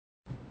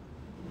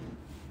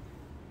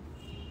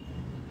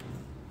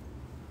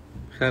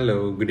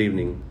Hello, good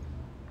evening.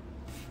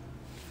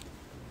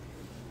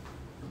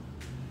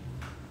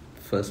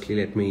 Firstly,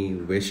 let me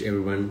wish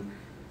everyone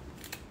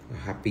a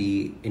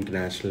happy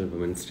International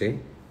Women's Day.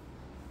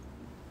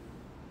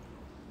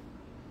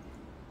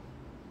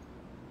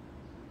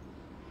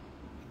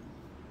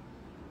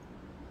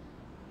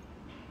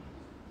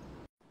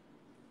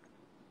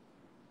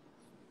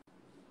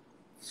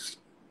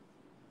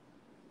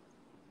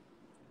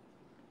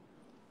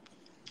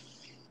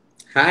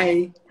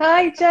 Hi,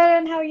 Hi,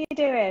 Jen. How are you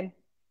doing?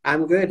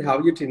 I'm good. How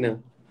are you, Tina?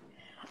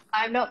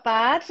 I'm not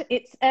bad.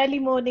 It's early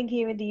morning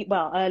here in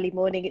early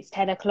morning. It's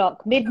 10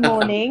 o'clock,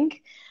 mid-morning.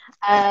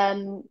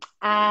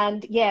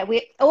 And yeah,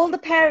 we all the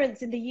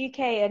parents in the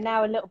UK are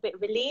now a little bit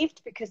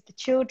relieved because the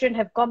children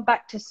have gone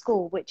back to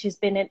school, which has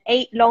been an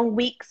 8 long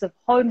weeks of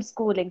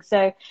homeschooling.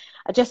 So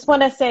I just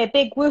want to say a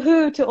big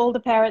woohoo to all the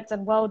parents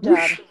and well done.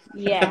 Whoosh!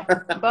 Yeah,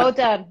 well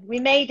done. We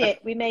made it.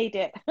 We made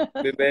it.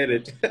 We made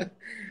it. I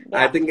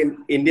Yeah. think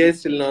in India is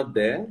still not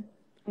there.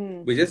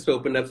 Mm, We just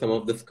opened up some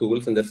of the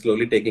schools and they're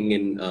slowly taking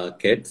in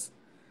kids.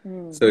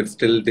 mm. So it's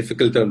still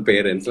difficult on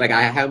parents. Like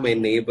I have my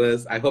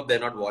neighbors. I hope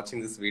they're not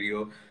watching this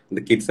video. The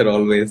kids are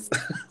always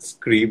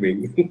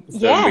screaming. So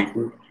I'm Yeah,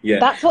 waiting. Yeah.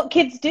 that's what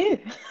kids do.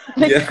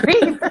 They Yeah,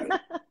 scream.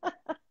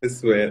 I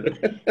swear.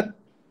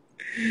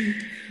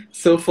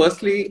 So,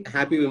 firstly,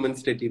 happy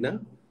Women's Day,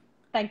 Tina.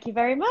 Thank you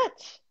very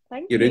much.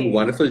 Thank You're doing a you.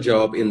 wonderful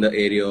job in the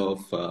area of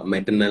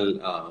mental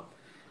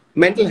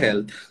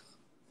health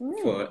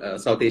Mm. for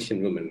South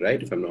Asian women,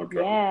 right? If I'm not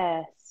wrong.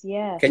 Yes,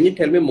 Can you yes.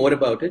 tell me more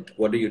about it?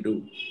 What do you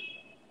do?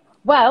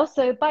 Well,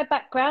 so by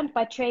background,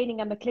 by training,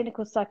 I'm a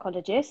clinical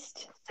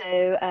psychologist.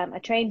 So I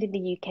trained in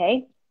the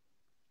UK.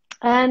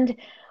 And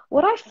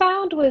what I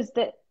found was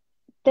that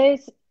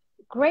there's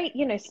great,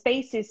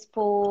 spaces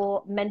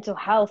for mental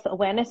health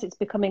awareness. It's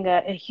becoming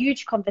a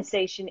huge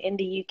conversation in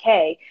the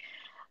UK.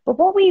 But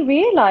what we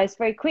realized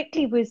very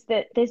quickly was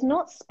that there's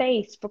not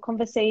space for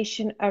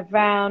conversation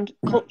around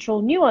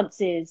cultural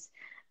nuances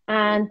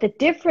and the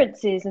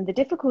differences and the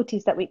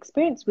difficulties that we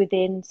experience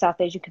within South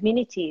Asian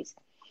communities.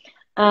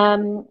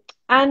 Um,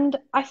 and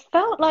I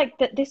felt like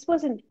that this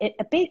wasn't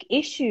a big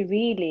issue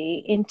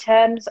really in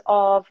terms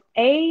of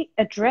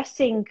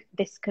addressing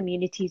this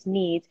community's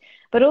needs,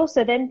 but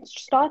also then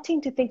starting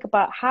to think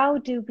about how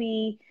do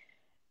we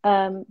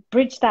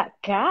bridge that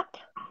gap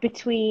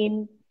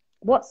between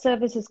what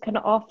services can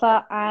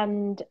offer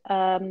and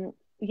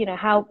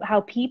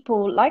how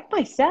people like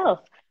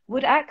myself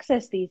would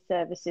access these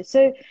services.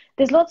 So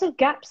there's lots of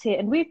gaps here,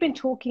 and we've been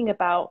talking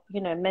about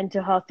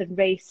mental health and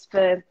race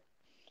for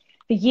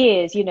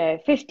years,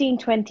 15,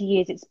 20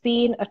 years. It's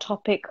been a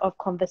topic of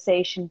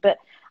conversation, but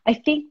I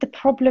think the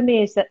problem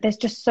is that there's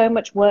just so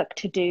much work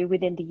to do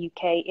within the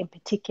UK in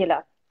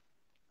particular.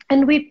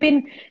 And we've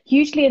been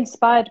hugely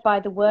inspired by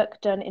the work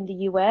done in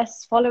the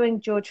US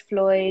following George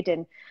Floyd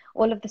and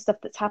all of the stuff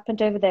that's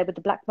happened over there with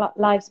the Black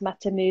Lives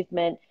Matter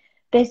movement.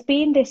 There's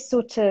been this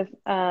sort of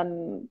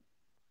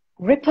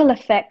ripple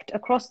effect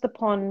across the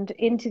pond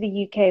into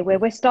the UK where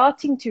we're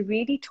starting to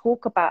really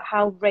talk about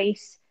how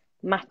race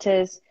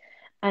matters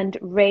and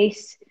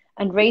race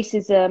and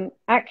racism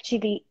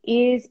actually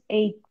is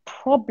a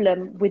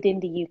problem within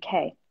the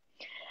UK.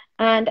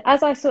 And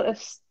as I sort of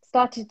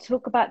started to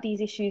talk about these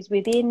issues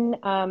within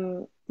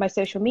my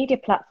social media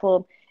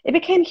platform, it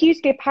became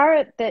hugely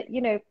apparent that,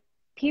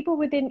 people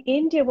within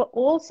India were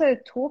also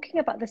talking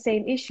about the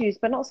same issues,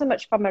 but not so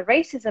much from a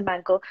racism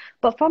angle,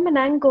 but from an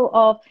angle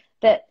of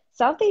that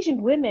South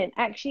Asian women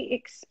actually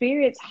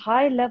experience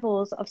high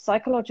levels of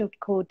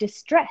psychological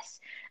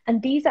distress.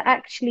 And these are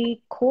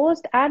actually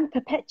caused and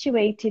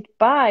perpetuated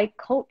by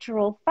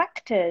cultural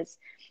factors.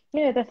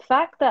 The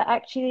fact that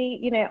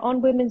actually,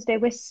 on Women's Day,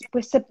 we're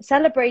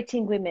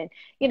celebrating women.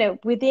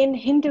 Within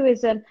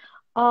Hinduism,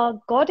 our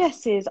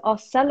goddesses are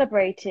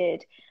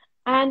celebrated.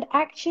 And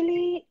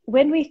actually,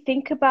 when we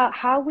think about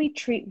how we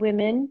treat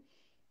women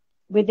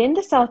within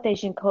the South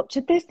Asian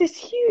culture, there's this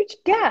huge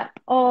gap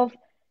of,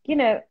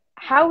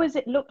 how does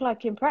it look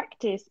like in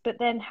practice? But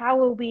then how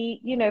are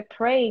we,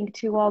 praying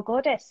to our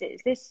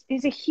goddesses? This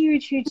is a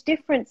huge, huge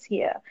difference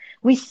here.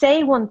 We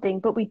say one thing,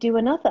 but we do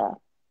another.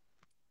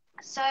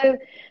 So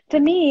for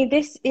me,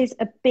 this is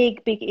a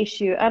big, big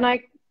issue.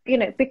 And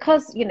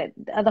because,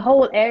 the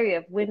whole area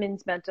of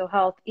women's mental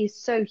health is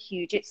so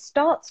huge, it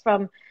starts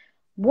from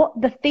what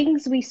the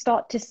things we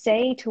start to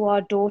say to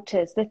our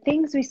daughters, the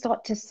things we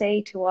start to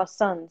say to our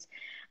sons.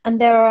 And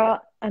there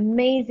are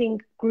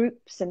amazing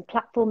groups and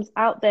platforms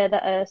out there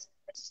that are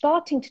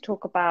starting to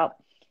talk about,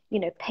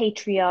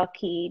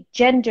 patriarchy,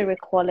 gender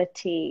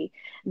equality.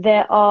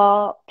 There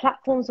are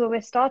platforms where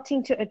we're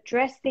starting to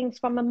address things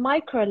from a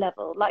micro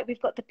level, like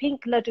we've got the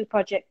Pink Laddu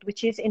project,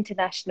 which is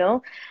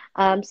international,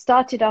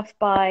 started off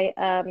by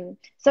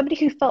somebody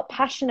who felt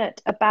passionate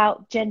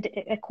about gender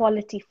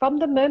equality from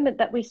the moment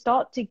that we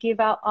start to give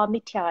out our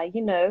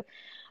mithai,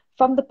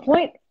 from the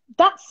point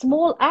that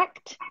small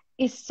act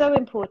is so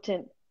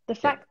important. The Yeah.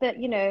 fact that,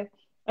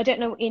 I don't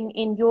know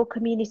in your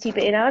community,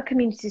 but in our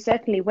community,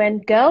 certainly, when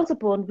girls are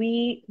born,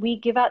 we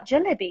give out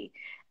jalebi.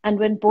 And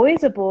when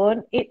boys are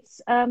born,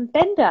 it's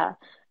benda.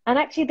 And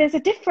actually, there's a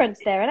difference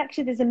there. And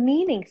actually, there's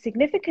a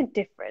significant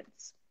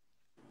difference.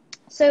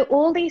 So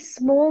all these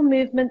small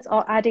movements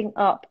are adding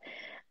up.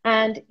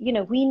 And,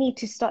 we need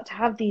to start to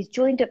have these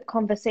joined up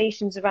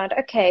conversations around,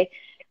 okay,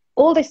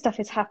 all this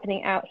stuff is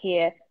happening out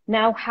here.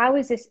 Now, how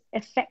is this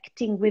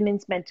affecting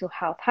women's mental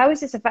health? How is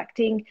this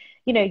affecting,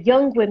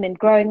 young women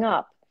growing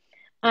up?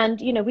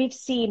 And, we've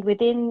seen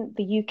within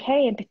the UK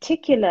in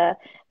particular,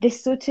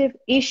 this sort of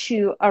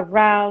issue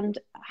around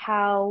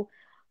how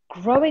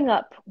growing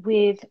up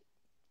with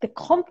the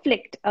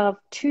conflict of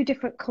two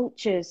different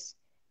cultures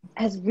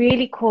has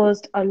really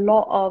caused a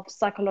lot of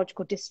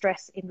psychological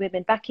distress in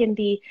women. Back in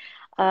the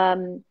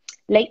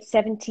late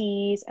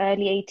 70s,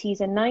 early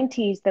 80s, and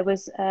 90s, there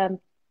was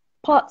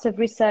parts of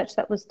research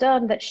that was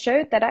done that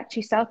showed that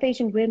actually South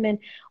Asian women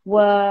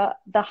were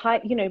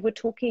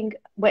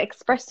were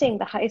expressing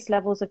the highest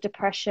levels of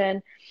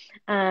depression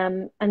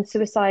and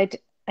suicide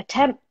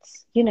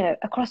attempts,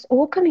 across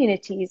all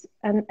communities.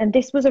 And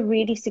this was a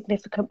really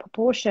significant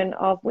proportion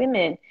of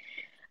women.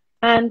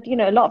 And,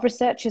 a lot of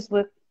researchers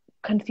were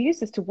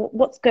confused as to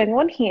what's going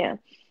on here.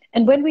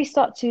 And when we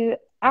start to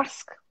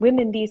ask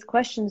women these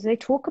questions, they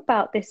talk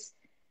about this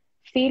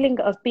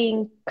feeling of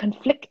being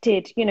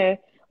conflicted.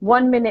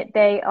 One minute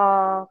they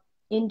are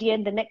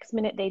Indian, the next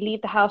minute they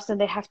leave the house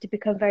and they have to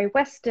become very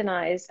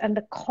westernized, and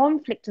the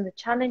conflict and the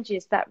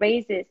challenges that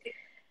raises.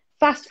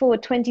 Fast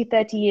forward 20,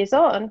 30 years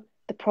on,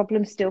 the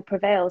problem still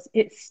prevails.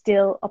 It's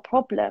still a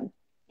problem.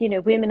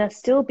 Women are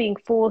still being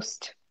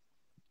forced,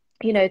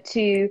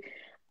 to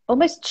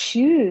almost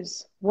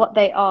choose what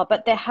they are,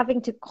 but they're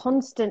having to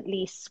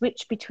constantly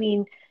switch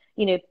between,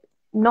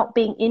 not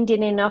being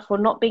Indian enough or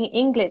not being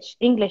English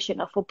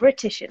enough or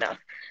British enough.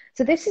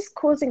 So this is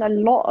causing a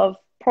lot of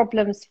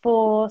problems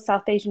for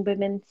South Asian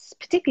women,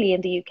 particularly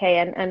in the UK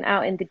and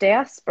out in the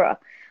diaspora.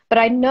 But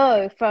I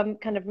know from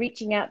kind of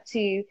reaching out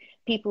to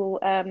people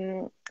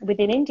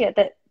within India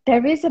that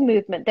there is a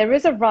movement, there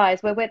is a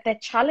rise where they're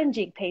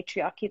challenging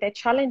patriarchy, they're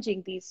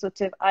challenging these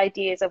sort of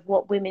ideas of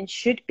what women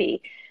should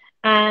be.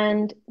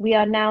 And we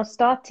are now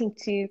starting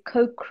to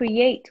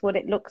co-create what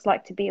it looks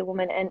like to be a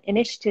woman. And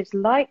initiatives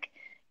like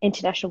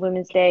International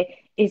Women's Day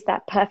is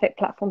that perfect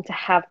platform to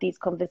have these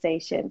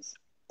conversations.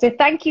 So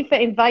thank you for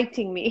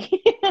inviting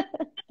me.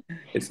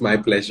 It's my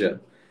pleasure.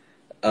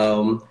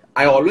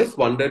 I always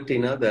wondered,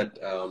 Tina, that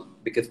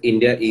because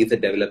India is a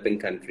developing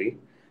country,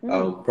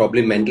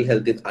 probably mental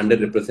health is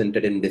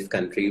underrepresented in this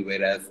country,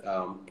 whereas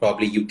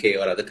probably UK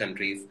or other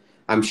countries,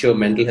 I'm sure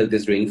mental health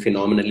is doing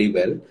phenomenally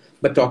well.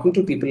 But talking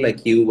to people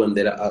like you, and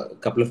there are a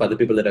couple of other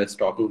people that I was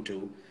talking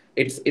to,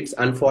 it's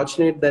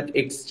unfortunate that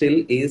it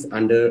still is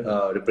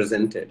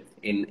underrepresented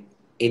in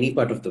any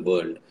part of the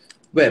world.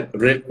 Well,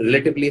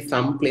 relatively,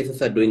 some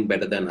places are doing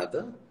better than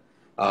other.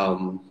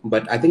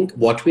 But I think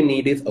what we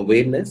need is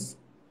awareness.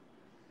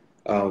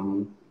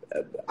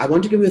 I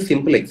want to give you a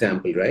simple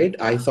example, right?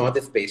 I saw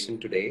this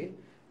patient today.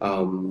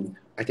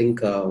 I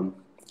think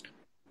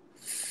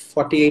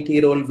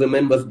 48-year-old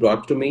woman was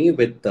brought to me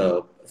with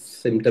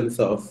symptoms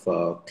of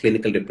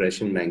clinical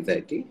depression and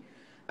anxiety.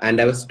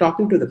 And I was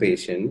talking to the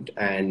patient,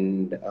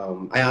 and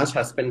I asked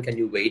husband, can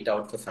you wait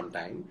out for some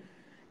time?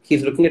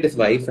 He's looking at his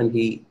wife, and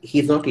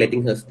he's not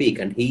letting her speak.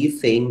 And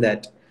he's saying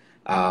that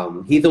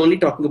he's only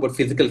talking about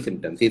physical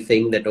symptoms. He's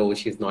saying that, oh,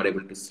 she's not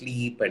able to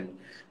sleep, and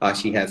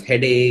she has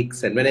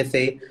headaches. And when I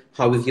say,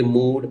 how is your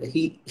mood?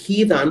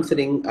 He's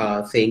answering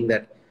saying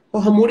that,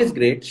 oh, her mood is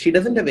great. She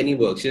doesn't have any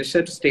work. She just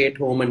has to stay at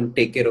home and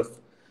take care of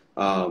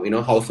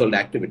household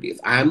activities.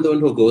 I'm the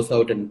one who goes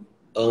out and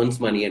earns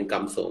money and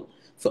comes home.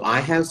 So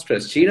I have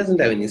stress. She doesn't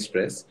have any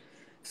stress.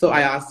 So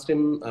I asked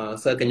him,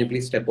 sir, can you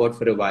please step out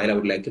for a while? I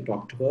would like to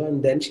talk to her.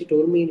 And then she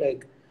told me,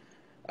 like,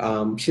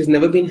 she's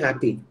never been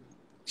happy.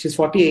 She's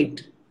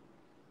 48.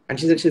 And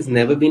she said she's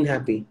never been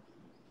happy.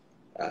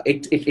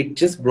 It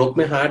just broke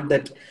my heart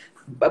that,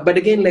 but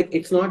again, like,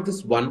 it's not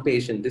this one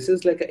patient. This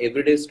is like an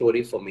everyday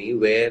story for me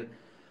where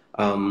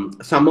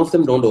some of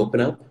them don't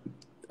open up.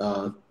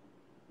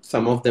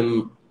 Some of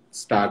them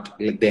start,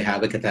 like, they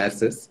have a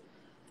catharsis.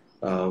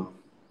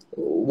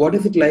 What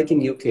is it like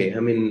in UK? I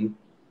mean,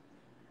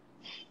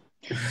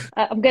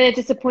 I'm going to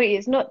disappoint you.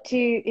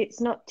 It's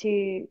not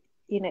too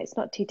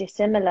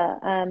dissimilar.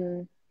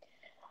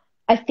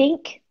 I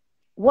think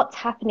what's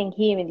happening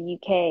here in the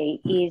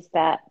UK is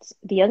that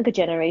the younger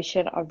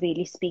generation are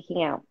really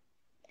speaking out.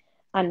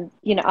 And,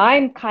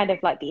 I'm kind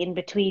of like the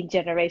in-between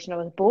generation. I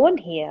was born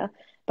here,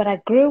 but I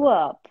grew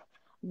up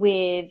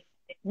with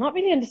not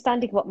really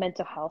understanding what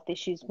mental health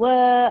issues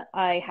were.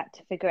 I had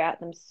to figure out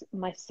them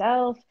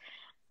myself.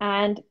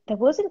 And there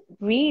wasn't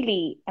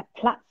really a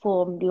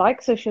platform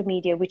like social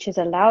media, which has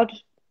allowed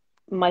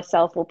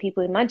myself or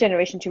people in my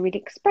generation to really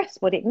express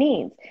what it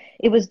means.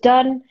 It was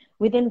done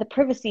within the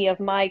privacy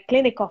of my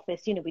clinic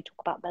office. We talk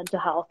about mental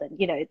health and,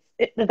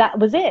 that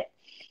was it.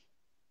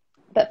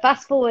 But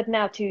fast forward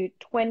now to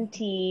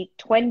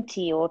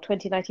 2020 or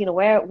 2019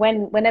 or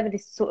whenever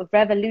this sort of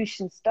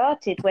revolution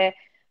started, where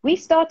we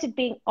started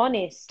being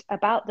honest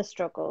about the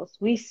struggles.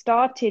 We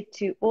started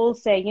to all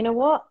say, you know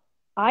what,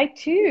 I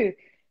too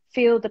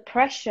feel the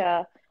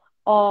pressure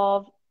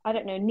of I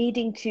don't know,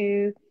 needing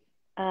to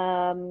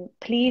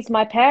please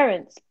my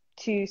parents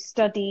to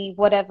study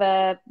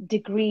whatever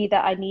degree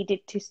that I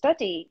needed to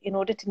study in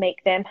order to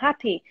make them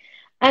happy.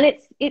 And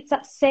it's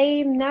that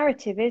same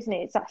narrative, isn't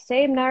it? It's that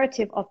same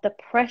narrative of the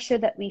pressure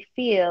that we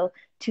feel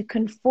to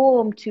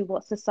conform to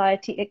what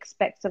society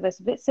expects of us.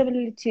 A bit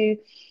similarly to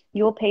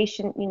your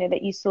patient, you know,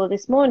 that you saw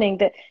this morning,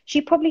 that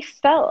she probably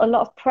felt a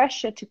lot of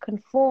pressure to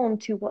conform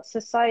to what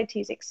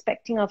society is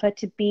expecting of her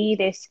to be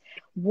this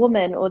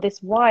woman or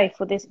this wife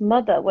or this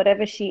mother,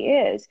 whatever she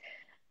is.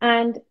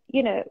 And,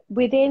 you know,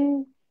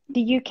 within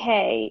the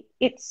UK,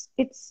 it's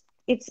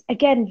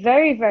again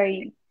very,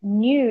 very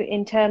new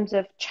in terms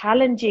of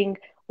challenging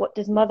what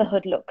does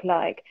motherhood look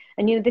like.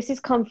 And, you know, this has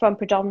come from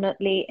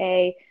predominantly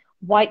a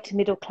white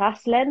middle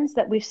class lens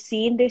that we've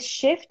seen this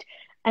shift.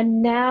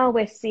 And now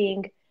we're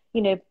seeing,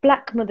 you know,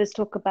 Black mothers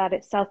talk about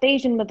it, South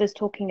Asian mothers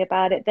talking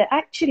about it, that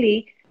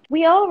actually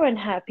we are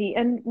unhappy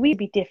and we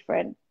be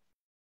different.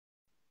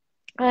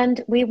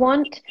 And we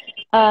want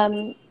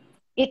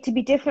it to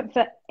be different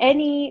for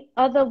any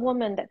other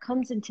woman that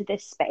comes into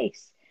this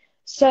space.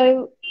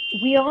 So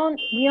we aren't,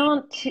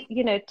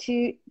 you know,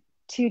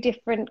 two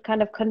different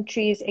kind of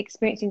countries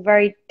experiencing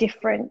very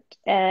different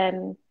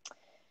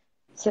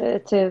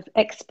sort of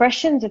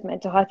expressions of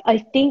mental health. I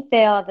think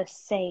they are the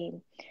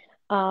same.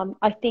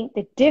 I think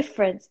the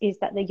difference is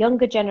that the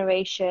younger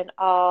generation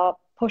are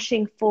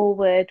pushing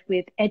forward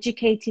with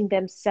educating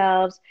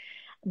themselves.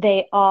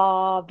 They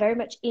are very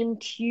much in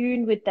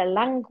tune with the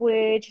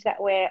language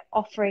that we're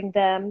offering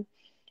them,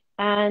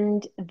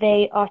 and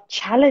they are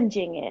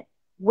challenging it.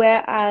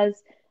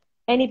 Whereas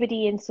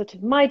anybody in sort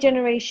of my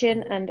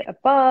generation and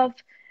above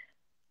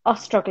are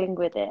struggling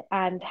with it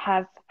and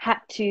have had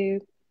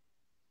to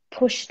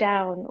push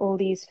down all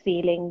these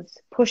feelings,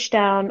 push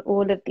down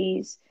all of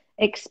these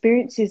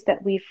experiences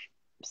that we've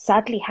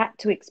sadly had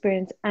to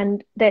experience,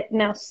 and they're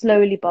now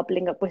slowly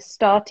bubbling up. We're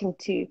starting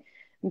to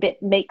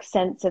make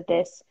sense of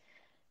this.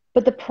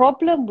 But the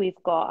problem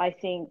we've got, I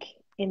think,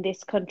 in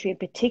this country in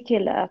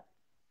particular,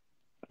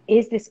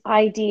 is this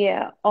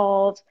idea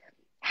of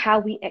how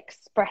we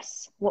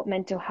express what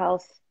mental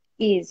health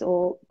is,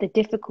 or the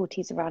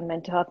difficulties around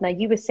mental health. Now,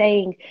 you were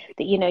saying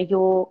that, you know,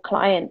 your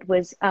client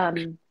was,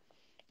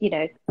 you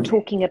know,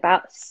 talking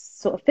about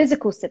sort of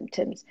physical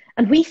symptoms.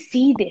 And we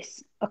see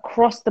this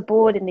across the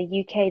board in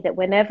the UK, that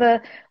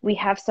whenever we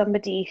have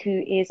somebody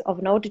who is of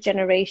an older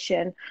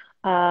generation,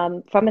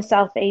 from a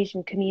South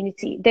Asian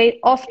community, they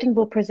often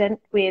will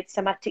present with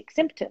somatic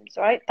symptoms,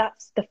 right?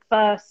 That's the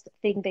first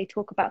thing they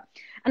talk about.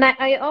 And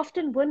I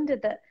often wonder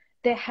that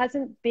there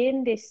hasn't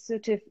been this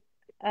sort of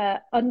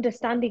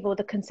understanding or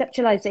the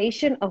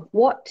conceptualization of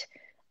what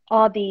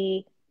are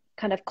the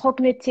kind of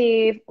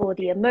cognitive or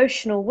the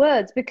emotional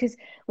words, because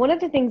one of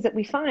the things that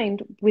we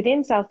find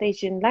within South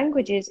Asian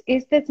languages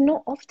is there's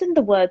not often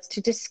the words to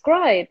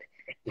describe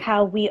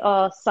how we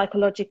are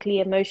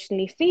psychologically,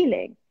 emotionally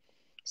feeling.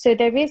 So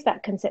there is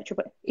that conceptual.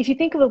 But if you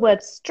think of the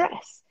word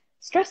stress,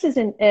 stress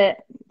isn't,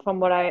 from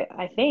what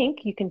I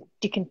think, you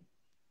can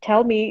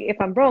tell me if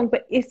I'm wrong,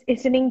 but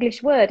it's an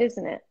English word,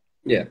 isn't it?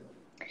 Yeah.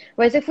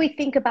 Whereas if we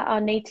think about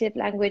our native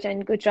language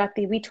and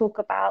Gujarati, we talk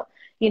about,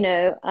 you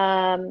know,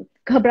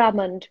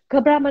 ghabramand.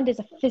 Ghabramand is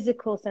a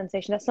physical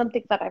sensation. That's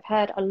something that I've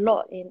heard a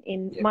lot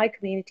in my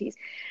communities.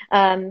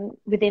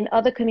 Within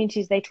other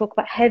communities, they talk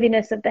about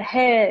heaviness of the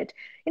head.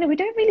 You know, we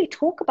don't really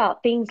talk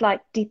about things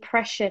like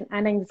depression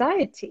and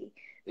anxiety.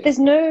 There's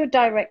no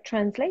direct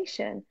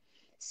translation.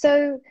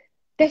 So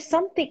there's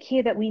something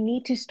here that we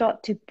need to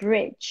start to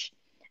bridge.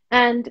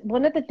 And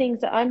one of the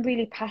things that I'm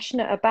really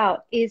passionate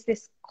about is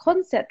this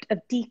concept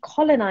of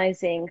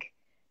decolonizing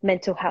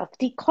mental health,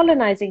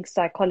 decolonizing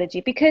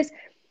psychology, because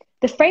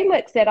the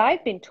frameworks that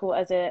I've been taught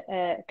as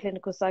a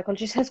clinical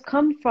psychologist has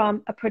come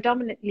from a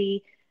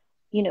predominantly,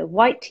 you know,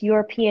 white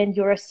European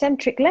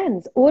Eurocentric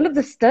lens. All of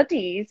the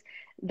studies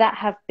that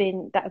have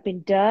been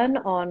done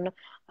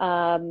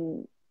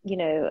on you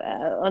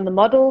know, on the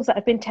models that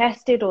have been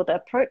tested, or the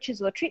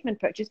approaches or treatment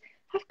approaches,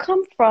 have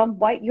come from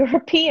white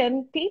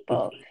European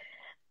people.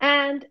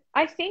 And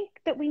I think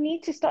that we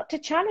need to start to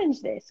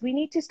challenge this. We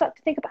need to start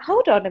to think about,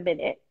 hold on a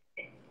minute.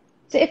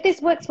 So if this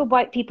works for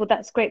white people,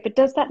 that's great. But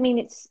does that mean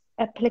it's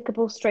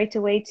applicable straight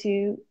away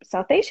to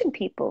South Asian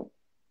people?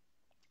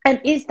 And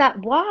is that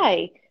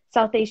why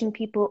South Asian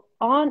people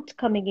aren't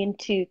coming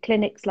into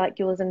clinics like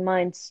yours and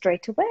mine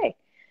straight away?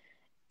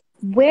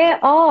 Where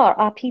are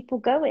our people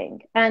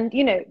going? And,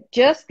 you know,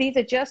 these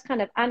are just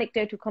kind of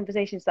anecdotal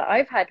conversations that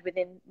I've had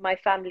within my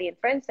family and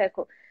friend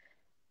circle.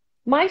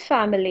 My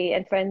family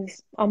and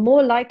friends are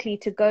more likely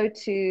to go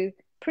to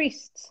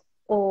priests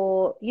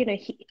or, you know,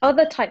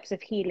 other types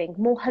of healing,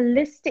 more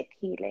holistic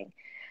healing.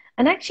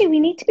 And actually, we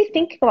need to be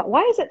thinking about,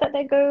 why is it that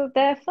they go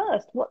there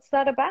first? What's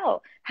that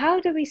about? How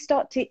do we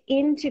start to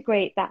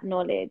integrate that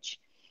knowledge?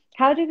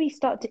 How do we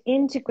start to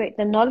integrate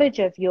the knowledge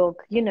of yoga,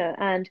 you know,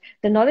 and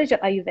the knowledge of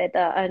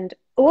Ayurveda and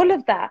all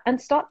of that,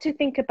 and start to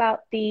think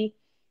about the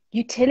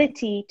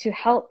utility to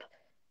help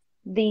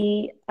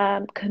the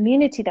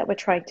community that we're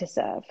trying to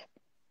serve?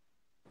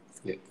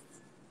 Yeah.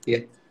 Yeah.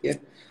 Yeah,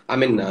 I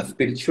mean,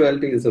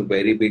 spirituality is a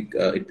very big.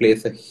 It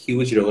plays a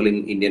huge role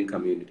in Indian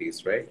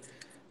communities, right?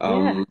 Yeah.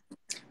 Um,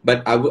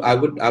 but I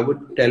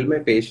would tell my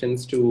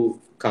patients to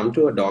come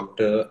to a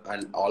doctor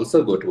and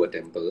also go to a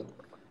temple.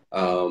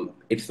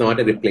 It's not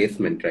a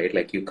replacement, right?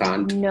 Like you No,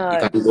 can't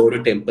go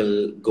to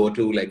temple, go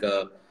to like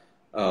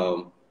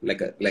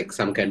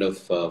some kind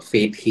of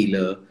faith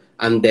healer,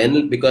 and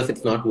then because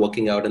it's not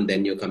working out, and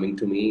then you're coming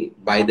to me.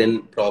 By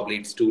then, probably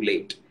it's too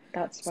late.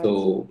 that's right.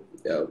 So,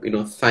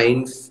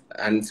 science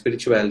and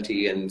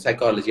spirituality and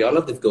psychology, all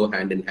of this go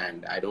hand in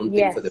hand. I don't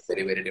think so. They're Yes.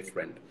 very, very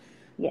different.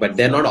 But Yes.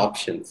 they're not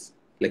options.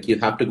 Like you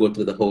have to go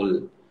through the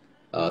whole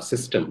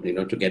system,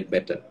 to get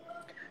better.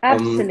 Um,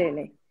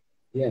 Absolutely.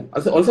 yeah.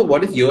 Also,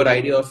 what is your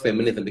idea of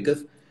feminism?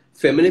 Because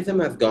feminism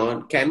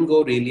can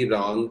go really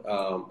wrong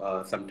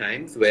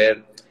sometimes. Where,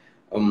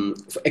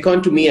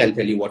 according to me, I'll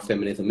tell you what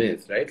feminism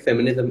is. Right?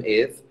 Feminism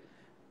is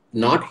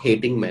not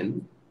hating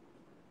men,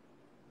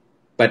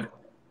 but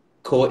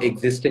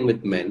coexisting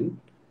with men,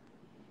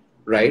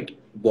 right?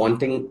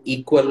 Wanting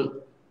equal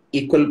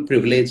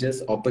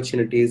privileges,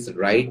 opportunities,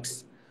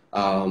 rights,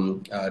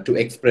 to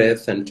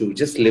express and to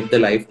just live the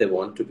life they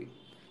want to be.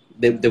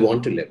 They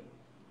want to live.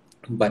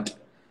 But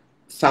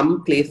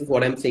some places,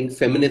 what I'm saying,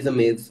 feminism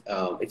is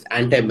it's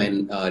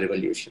anti-men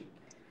revolution.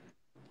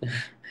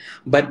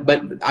 But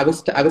I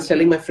was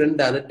telling my friend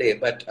the other day,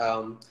 but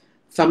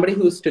somebody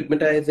who's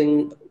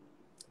stigmatizing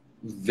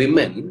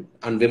women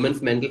and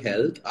women's mental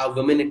health are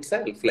women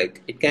itself.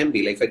 Like it can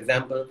be like, for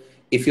example,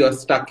 if you are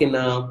stuck in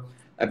a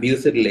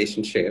abusive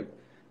relationship,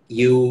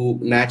 you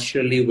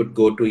naturally would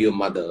go to your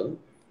mother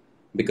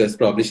because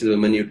probably she's a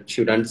woman, you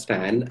should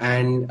understand,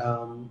 and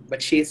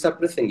but she's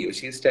suppressing you.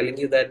 She's telling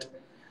you that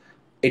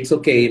it's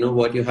okay, you know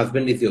what, your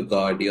husband is your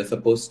god, you're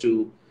supposed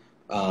to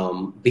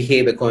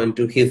behave according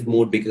to his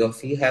mood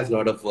because he has a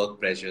lot of work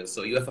pressure,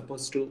 so you're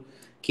supposed to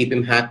keep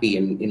him happy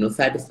and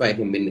satisfy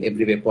him in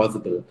every way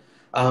possible.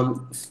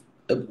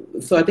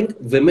 So I think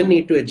women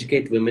need to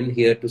educate women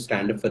here to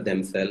stand up for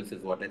themselves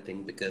is what I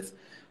think, because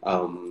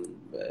um,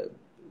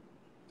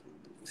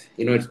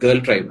 it's girl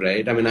tribe,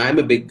 right? I mean, I'm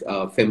a big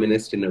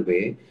feminist in a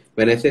way.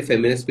 When I say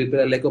feminist, people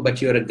are like, "Oh,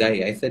 but you're a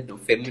guy." I said, "No,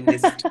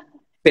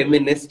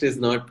 feminist is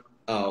not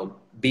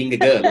being a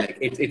girl. Like,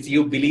 it's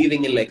you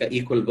believing in like an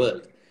equal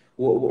world."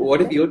 What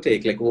That's is it. your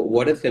take? Like,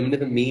 what does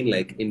feminism mean,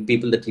 like, in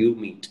people that you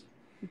meet?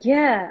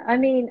 Yeah, I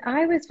mean,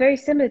 I was very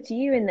similar to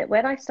you in that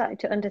when I started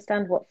to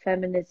understand what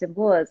feminism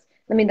was,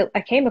 I mean,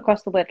 I came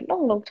across the word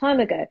long, long time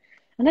ago,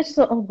 and I just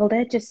thought, oh, well,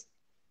 they're just,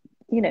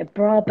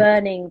 bra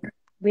burning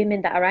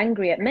women that are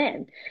angry at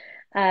men.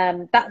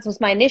 That was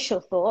my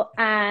initial thought.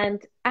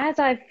 And as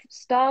I've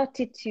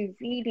started to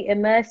really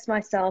immerse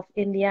myself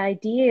in the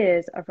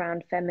ideas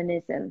around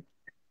feminism,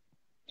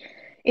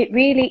 it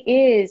really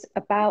is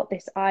about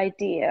this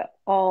idea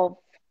of,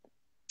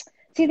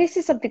 see, this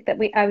is something that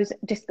I was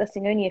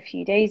discussing only a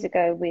few days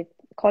ago with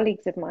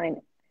colleagues of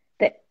mine,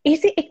 that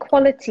is it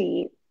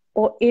equality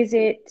or is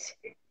it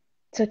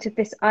sort of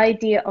this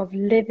idea of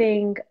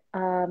living,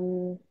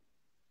 I've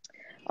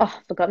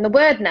forgotten the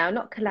word now,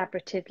 not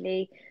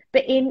collaboratively,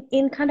 but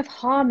in kind of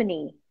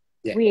harmony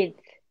Yeah, with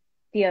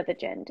the other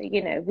gender,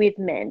 with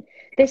men.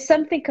 There's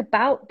something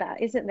about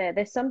that, isn't there?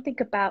 There's something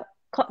about,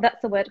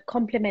 that's the word,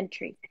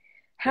 complementary. yeah,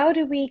 How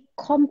do we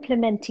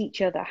complement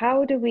each other?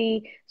 How do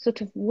we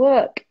sort of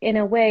work in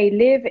a way,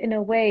 live in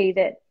a way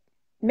that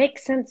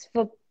makes sense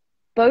for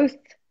both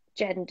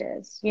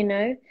genders,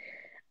 and,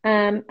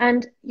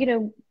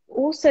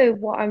 also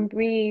what I'm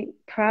really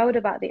proud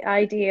about the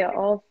idea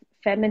of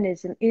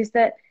feminism is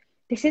that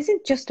this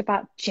isn't just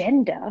about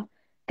gender. yeah,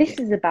 This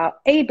is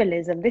about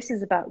ableism. This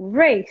is about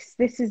race.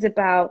 This is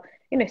about,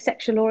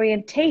 sexual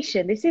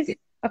orientation. This is yeah,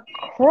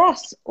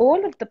 across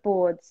all of the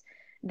boards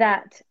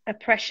that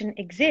oppression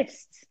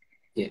exists.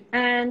 yeah,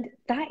 And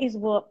that is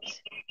what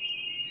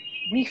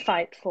we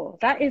fight for.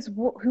 That is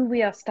who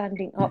we are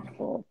standing up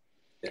for.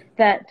 yeah,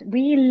 That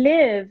we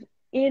live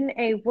in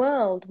a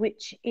world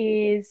which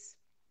is,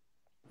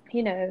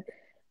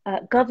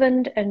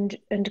 governed and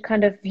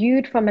kind of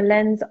viewed from a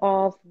lens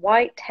of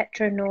white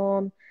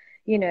heteronorm,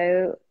 you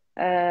know,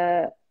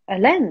 a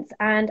lens.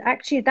 And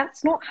actually,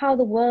 that's not how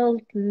the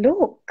world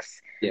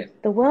looks. yeah,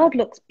 The world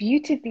looks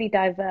beautifully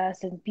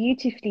diverse and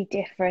beautifully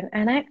different.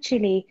 And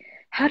actually,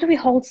 how do we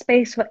hold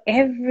space for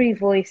every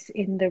voice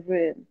in the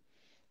room?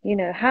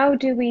 How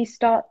do we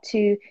start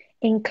to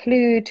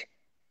include,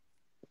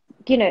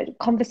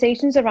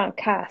 conversations around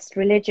caste,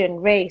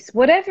 religion, race,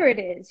 whatever it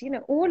is,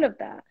 all of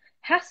that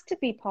has to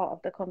be part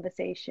of the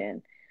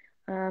conversation.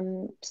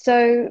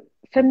 So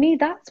for me,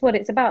 that's what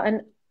it's about.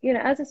 And,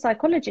 as a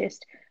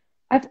psychologist,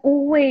 I've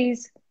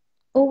always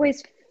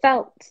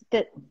felt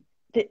that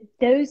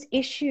those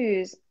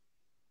issues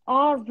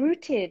are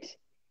rooted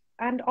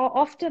and are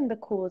often the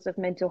cause of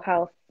mental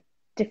health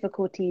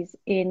difficulties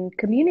in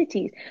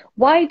communities.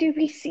 Why do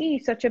we see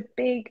such a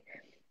big,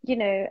 you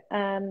know,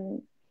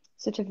 um,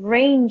 sort of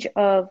range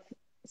of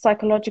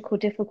psychological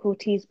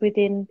difficulties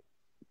within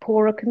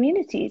poorer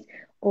communities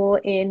or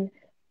in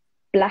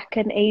Black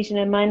and Asian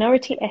and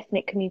minority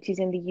ethnic communities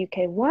in the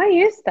UK? Why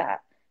is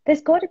that?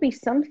 there's got to be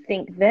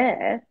something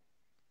there.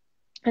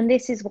 And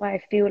this is why I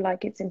feel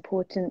like it's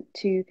important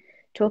to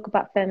talk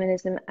about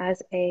feminism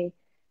as a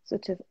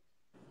sort of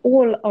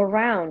all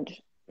around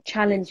Yes.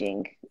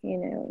 challenging,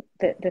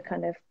 the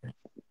kind of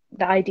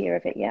the idea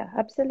of it. Yeah,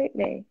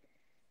 absolutely.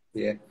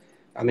 Yeah.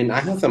 I mean,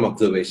 I have some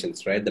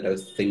observations, right, that I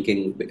was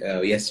thinking.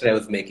 Yesterday, I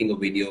was making a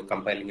video,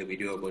 compiling a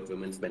video about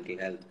women's mental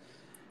health.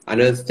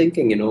 And I was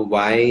thinking,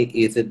 why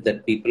is it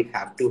that people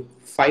have to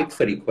fight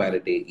for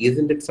equality?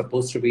 Isn't it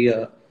supposed to be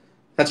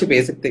such a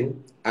basic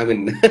thing? I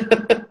mean,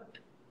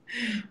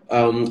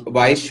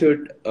 why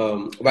should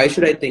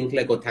I think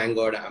like, oh, thank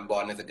God I'm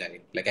born as a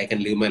guy, like I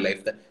can live my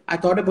life. I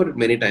thought about it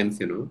many times.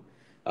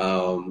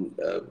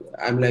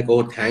 I'm like,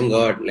 oh, thank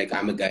God, like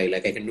I'm a guy,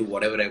 like I can do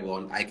whatever I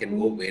want, I can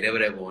go Mm.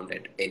 wherever I want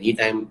at any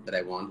time that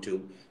I want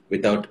to,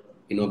 without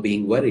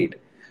being worried.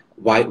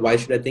 Why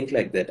should I think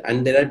like that?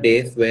 And there are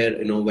days where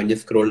when you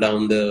scroll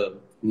down the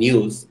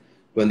news,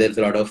 when there's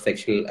a lot of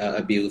sexual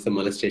abuse or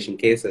molestation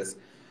cases,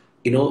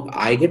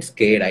 I get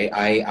scared.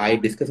 I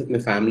discuss with my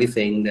family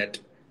saying that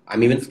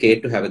I'm even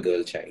scared to have a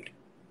girl child.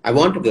 I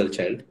want a girl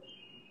child,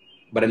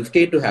 but I'm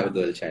scared to have a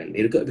girl child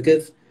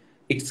because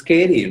it's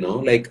scary,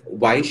 like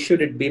why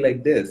should it be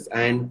like this?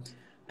 And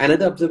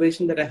another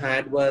observation that I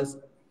had was,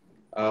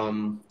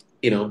 um,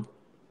 you know,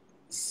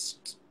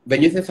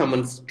 when you say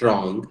someone's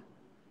strong,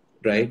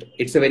 right?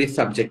 It's a very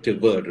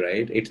subjective word,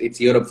 right? It's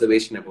your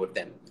observation about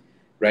them,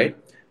 right?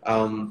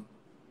 Um,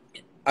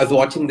 I was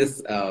watching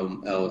this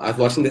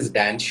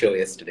dance show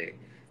yesterday,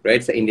 right?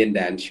 It's an Indian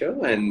dance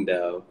show, and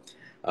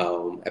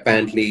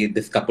apparently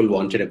this couple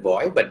wanted a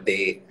boy, but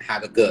they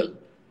have a girl,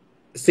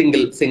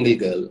 single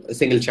girl, a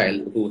single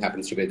child who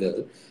happens to be a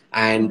girl,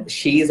 and Mm.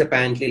 she is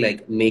apparently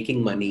like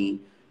making money,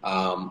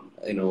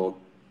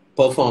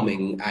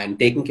 performing and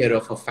taking care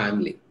of her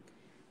family,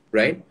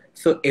 right?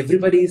 So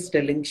everybody is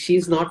telling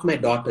she's not my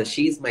daughter,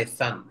 she's my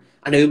son,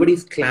 and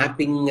everybody's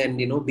clapping and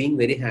being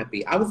very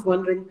happy. I was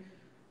wondering,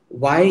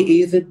 why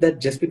is it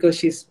that just because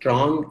she's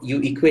strong, you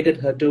equated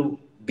her to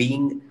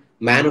being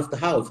man of the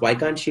house? Why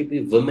can't she be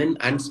woman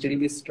and still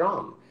be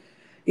strong?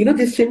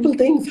 These simple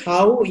things,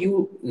 how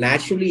you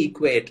naturally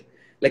equate,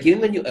 like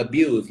even when you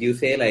abuse, you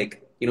say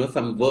like,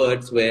 some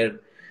words where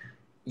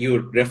you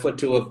refer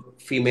to a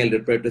female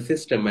reproductive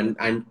system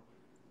and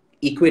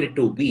equate it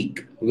to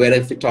weak.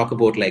 Whereas we talk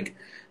about like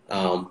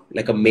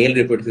a male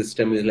reproductive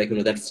system is like,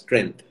 that's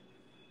strength.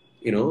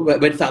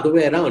 But it's the other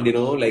way around,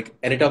 like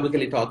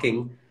anatomically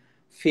talking,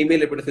 female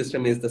reproductive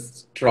system is the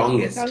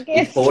strongest. It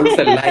Strongest. holds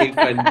a life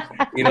and,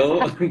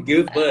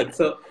 gives birth.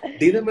 So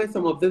these are my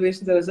some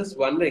observations. I was just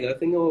wondering, I was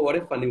thinking, oh, what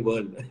a funny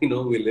world,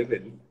 we live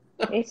in.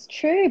 It's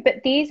true,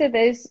 but these are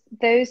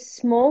those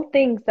small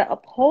things that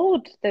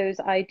uphold those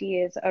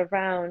ideas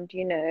around,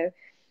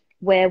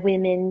 where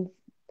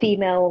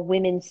female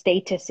women's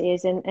status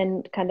is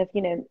and kind of,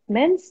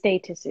 men's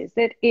status is,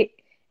 that it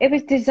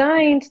was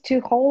designed to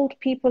hold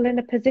people in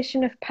a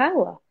position of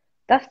power.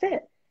 That's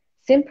it.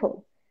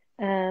 Simple.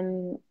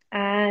 And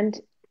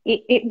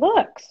it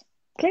works,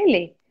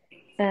 clearly.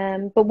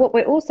 But what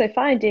we're also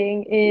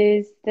finding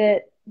is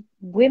that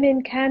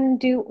women can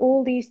do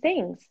all these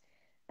things.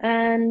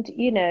 And,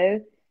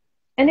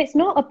 and it's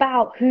not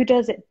about who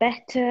does it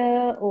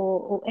better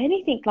or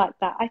anything like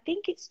that. I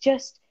think it's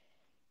just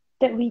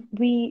that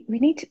we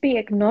need to be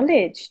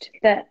acknowledged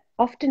that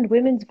often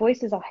women's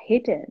voices are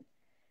hidden,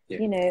 Yeah.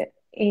 you know,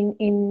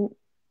 in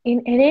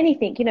in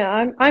anything.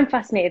 I'm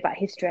fascinated by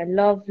history. I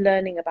love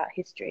learning about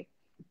history.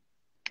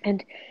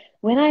 And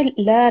when I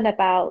learn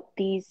about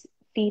these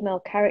female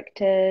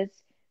characters,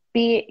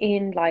 be it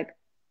in like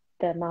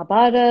the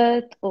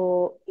Mahabharata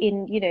or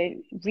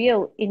in,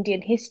 real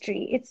Indian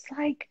history, it's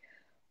like,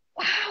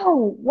 wow,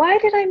 why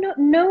did I not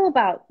know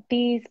about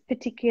these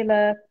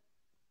particular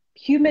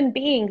human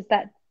beings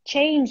that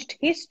changed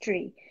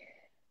history?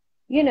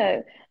 You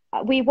know,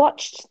 we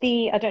watched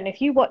I don't know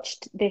if you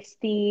watched this,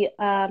 where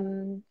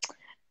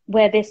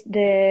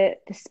the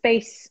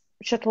space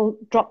shuttle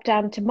dropped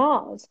down to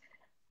Mars,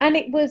 and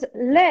it was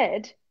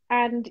led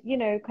and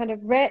kind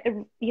of read,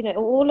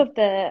 all of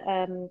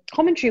the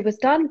commentary was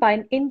done by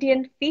an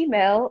Indian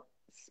female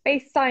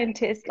space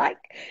scientist. Like,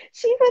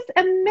 she was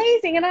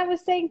amazing, and I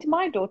was saying to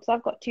my daughters,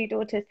 I've got two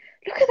daughters,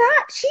 look at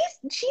that,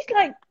 she's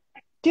like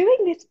doing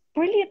this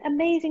brilliant,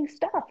 amazing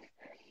stuff.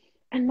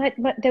 And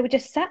they were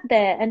just sat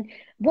there. And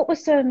what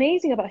was so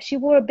amazing about her, she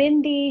wore a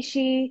bindi,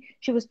 she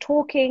was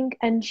talking,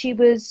 and she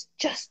was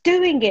just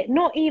doing it.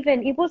 Not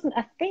even, it wasn't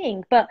a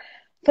thing. But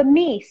for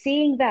me,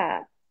 seeing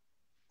that,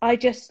 I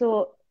just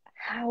thought,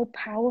 how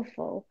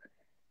powerful,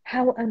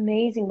 how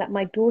amazing that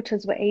my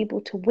daughters were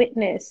able to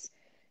witness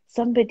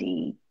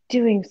somebody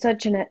doing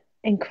such an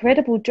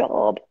incredible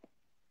job,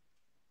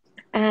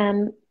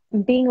 um,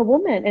 being a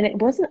woman, and it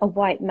wasn't a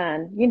white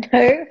man.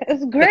 It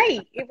was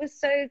great. It was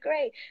so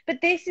great.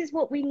 But this is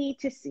what we need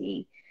to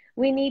see.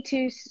 We need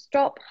to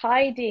stop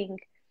hiding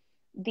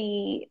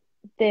the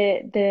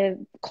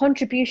the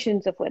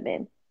contributions of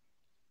women,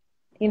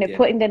 Yeah.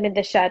 putting them in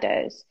the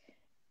shadows.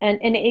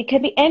 And it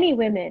can be any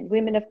women,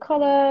 women of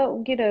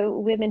color, you know,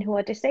 women who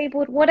are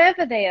disabled,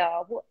 whatever they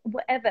are,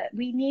 whatever.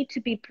 We need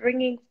to be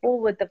bringing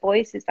forward the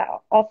voices that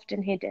are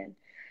often hidden,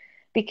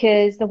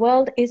 because the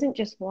world isn't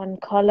just one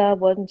color,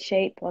 one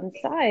shape, one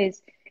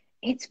size.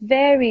 It's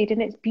varied,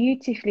 and it's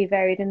beautifully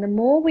varied. And the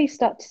more we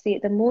start to see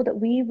it, the more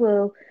that we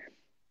will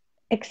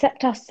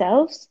accept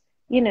ourselves.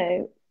 You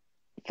know,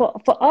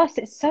 for us,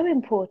 it's so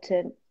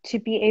important to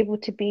be able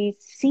to be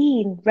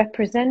seen,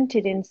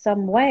 represented in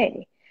some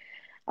way.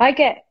 I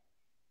get,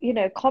 you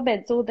know,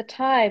 comments all the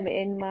time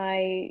in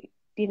my,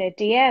 you know,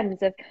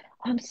 DMs of,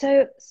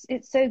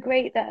 it's so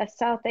great that a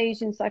South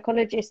Asian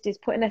psychologist is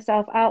putting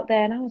herself out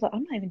there. And I was like,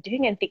 I'm not even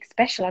doing anything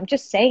special. I'm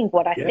just saying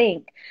what I Yeah.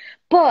 think.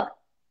 But,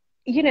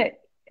 you know,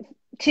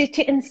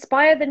 to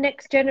inspire the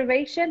next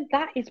generation,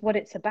 that is what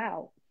it's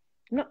about.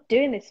 I'm not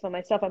doing this for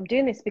myself. I'm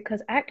doing this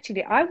because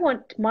actually I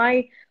want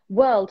my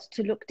world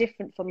to look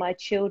different for my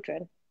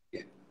children.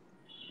 Yeah.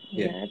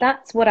 You Yeah. know,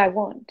 that's what I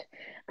want.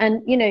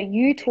 And, you know,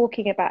 you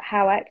talking about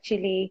how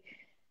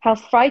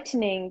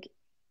frightening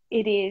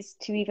it is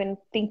to even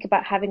think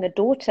about having a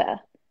daughter.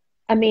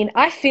 I mean,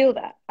 I feel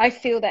that. I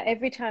feel that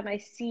every time I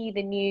see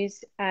the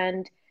news.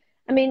 And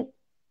I mean,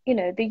 you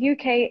know, the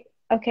UK,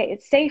 okay,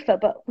 it's safer,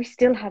 but we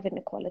still have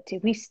inequality.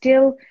 We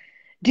still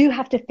do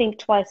have to think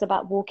twice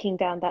about walking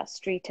down that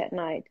street at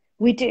night.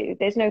 We do.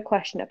 There's no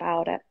question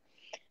about it.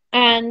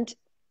 And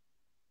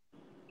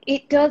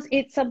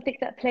it's something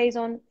that plays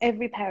on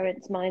every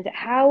parent's mind.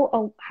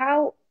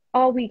 How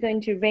are we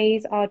going to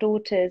raise our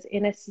daughters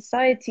in a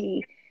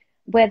society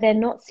where they're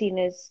not seen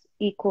as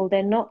equal,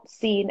 they're not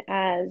seen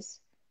as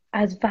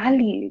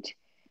valued,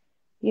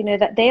 you know,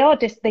 that they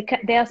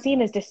are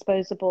seen as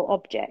disposable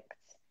objects.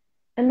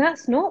 And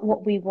that's not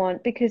what we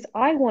want, because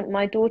I want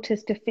my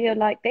daughters to feel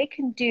like they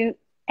can do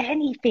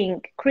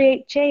anything,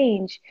 create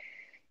change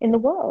in the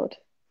world.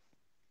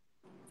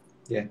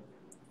 Yeah.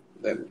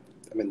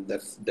 I mean,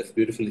 that's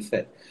beautifully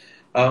said.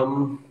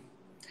 Um,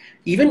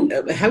 Even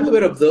have you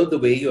ever observed the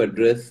way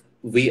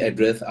we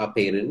address our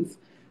parents?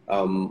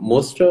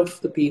 Most of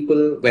the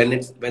people,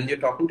 when you're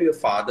talking to your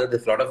father,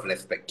 there's a lot of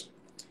respect,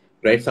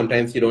 right?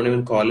 Sometimes you don't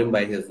even call him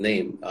by his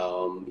name.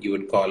 You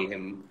would call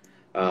him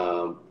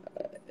um,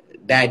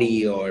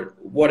 daddy or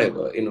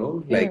whatever,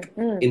 Mm, like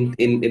mm,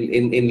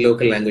 in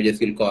local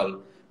languages, you'll call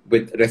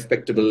with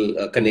respectable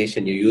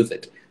connotation, you use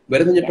it.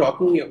 Whereas when you're yeah.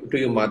 talking to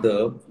your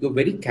mother, you're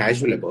very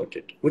casual about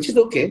it, which is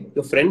okay.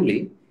 You're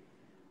friendly,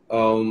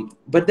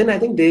 but then I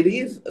think there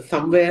is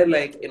somewhere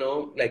like,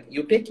 like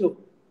you take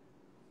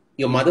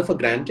your mother for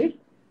granted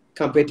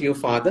compared to your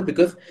father,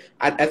 because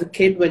as a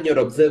kid, when you're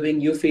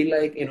observing, you feel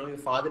like, your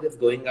father is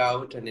going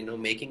out and,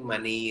 making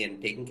money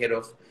and taking care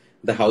of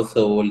the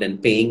household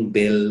and paying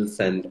bills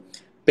and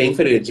paying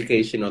for your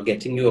education or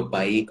getting you a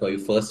bike or your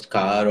first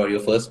car or your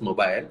first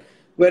mobile.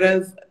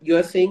 Whereas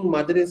you're saying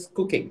mother is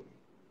cooking.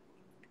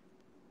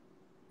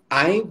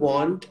 I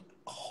want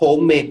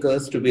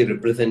homemakers to be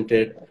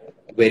represented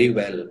very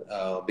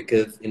well,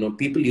 because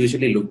people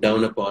usually look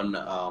down upon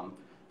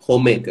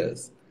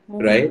homemakers,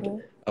 right?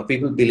 Hmm.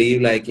 People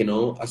believe like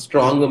a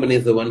strong woman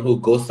is the one who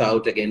goes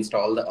out against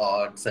all the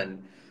odds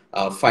and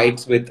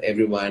fights with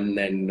everyone,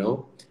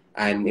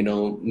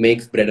 and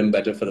makes bread and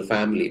butter for the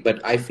family.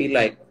 But I feel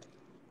like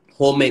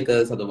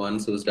homemakers are the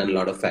ones who's done a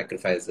lot of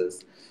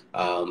sacrifices.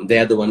 They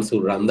are the ones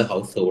who run the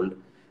household.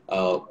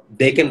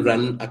 They can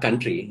run a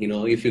country,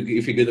 if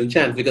you give them a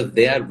chance, because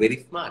they are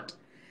very smart.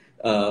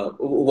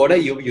 What are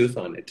your views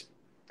on it?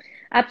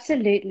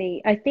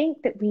 Absolutely. I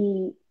think that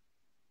we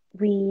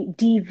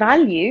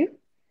devalue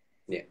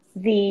Yeah,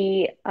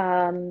 the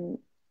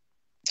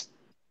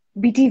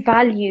we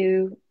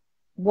devalue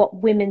what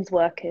women's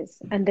work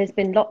is. And there's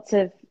been lots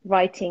of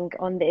writing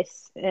on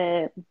this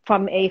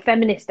from a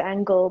feminist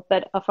angle,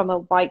 but from a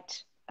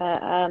white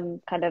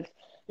kind of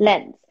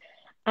lens.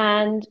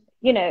 And,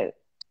 you know,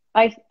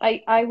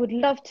 I would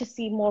love to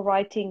see more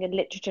writing and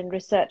literature and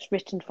research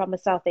written from a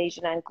South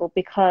Asian angle,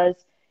 because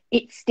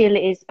it still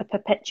is a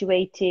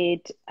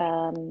perpetuated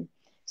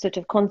sort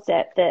of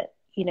concept that,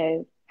 you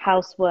know,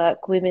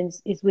 housework,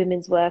 women's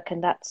work,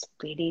 and that's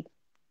really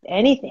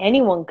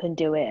anyone can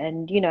do it,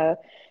 and you know,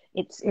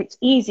 it's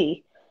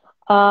easy.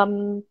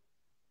 um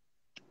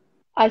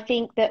I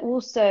think that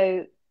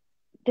also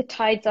the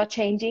tides are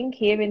changing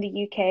here in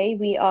the UK.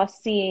 We are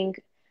seeing,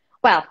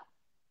 well,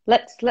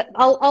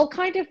 I'll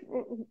kind of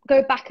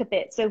go back a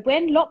bit. So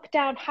when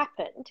lockdown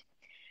happened,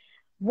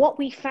 what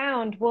we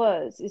found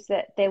is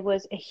that there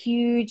was a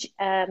huge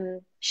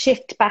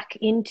shift back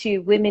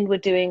into women were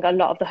doing a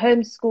lot of the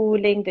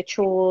homeschooling, the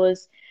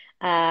chores,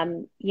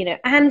 you know,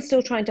 and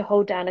still trying to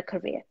hold down a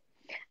career.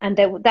 And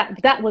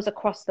that was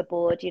across the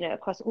board, you know,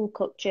 across all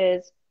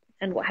cultures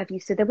and what have you.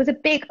 So there was a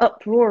big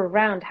uproar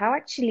around how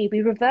actually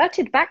we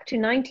reverted back to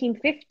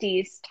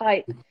 1950s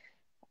type,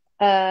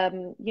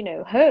 you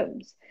know,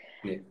 homes.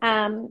 yeah,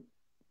 Um,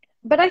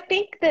 but I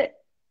think that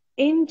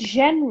in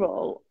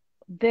general,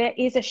 there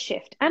is a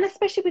shift, and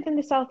especially within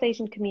the South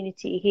Asian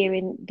community here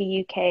in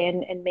the UK,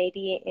 and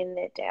maybe in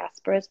the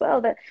diaspora as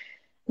well, that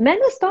men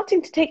are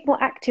starting to take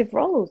more active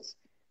roles.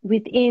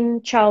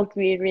 within child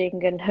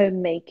rearing and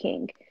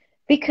homemaking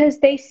because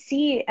they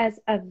see it as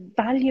a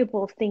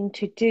valuable thing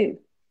to do.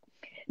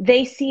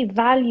 They see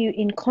value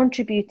in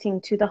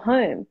contributing to the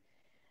home.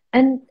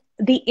 And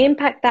the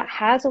impact that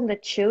has on the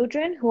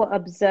children who are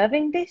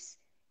observing this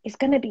is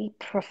going to be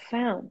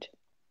profound.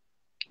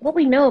 What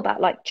we know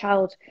about like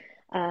child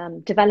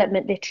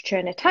development literature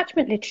and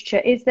attachment literature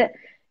is that,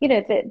 you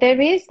know,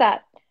 there is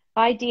that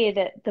idea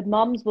that the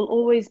mums will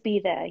always be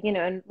there, you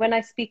know, and when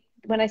I speak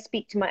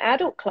to my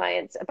adult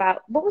clients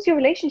about what was your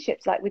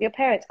relationships like with your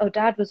parents? Oh,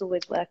 dad was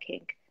always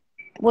working.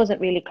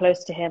 Wasn't really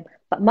close to him,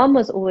 but mum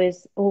was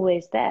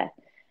always there.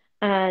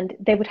 And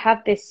they would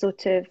have this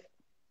sort of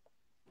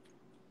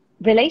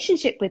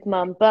relationship with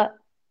mum, but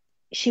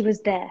she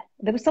was there.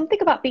 There was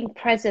something about being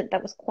present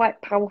that was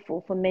quite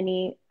powerful for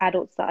many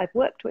adults that I've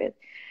worked with.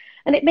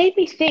 And it made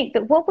me think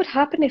that what would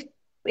happen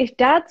if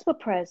dads were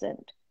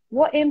present?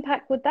 What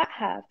impact would that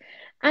have?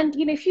 And,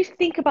 you know, if you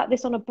think about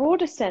this on a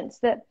broader sense,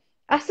 that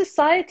our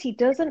society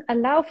doesn't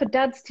allow for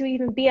dads to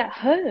even be at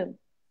home.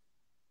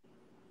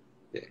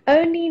 Yeah.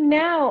 Only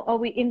now are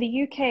we, in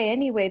the UK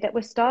anyway, that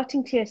we're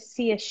starting to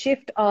see a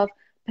shift of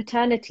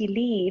paternity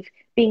leave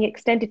being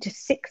extended to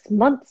 6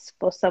 months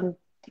for some,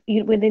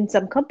 within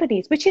some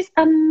companies, which is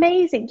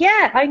amazing.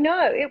 Yeah, I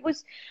know. It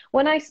was,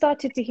 when I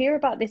started to hear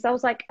about this, I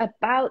was like,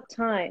 about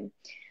time.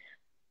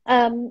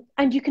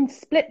 And you can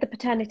split the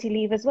paternity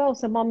leave as well.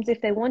 So moms,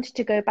 if they wanted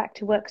to go back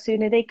to work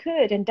sooner, they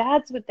could. And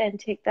dads would then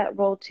take that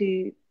role to,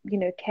 you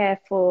know, care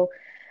for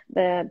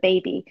the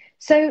baby.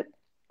 So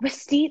we're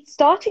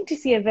starting to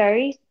see a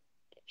very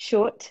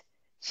short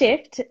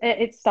shift.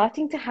 It's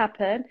starting to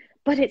happen,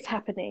 but it's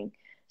happening.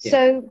 Yeah.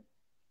 So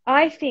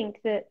I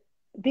think that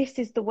this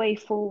is the way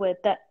forward,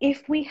 that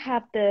if we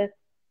have the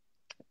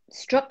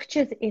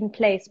structures in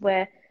place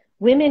where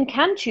women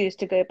can choose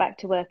to go back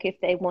to work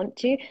if they want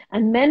to,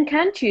 and men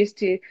can choose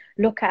to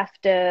look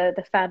after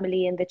the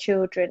family and the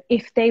children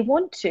if they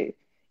want to.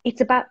 It's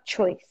about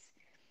choice.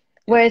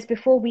 Whereas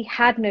before we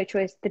had no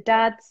choice, the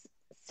dads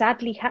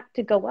sadly had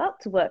to go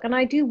out to work. And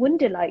I do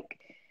wonder, like,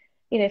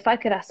 you know, if I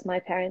could ask my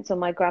parents or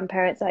my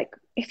grandparents, like,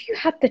 if you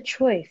had the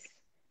choice,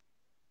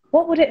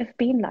 what would it have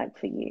been like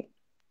for you?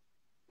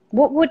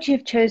 What would you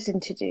have chosen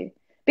to do?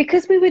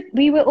 Because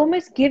we were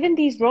almost given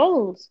these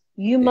roles.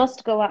 You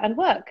must go out and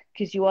work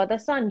because you are the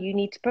son. You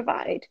need to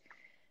provide.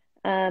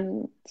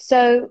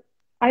 So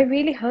I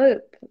really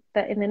hope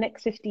that in the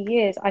next 50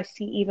 years, I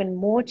see even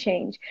more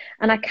change.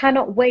 And I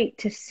cannot wait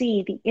to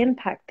see the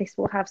impact this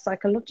will have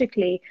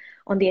psychologically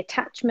on the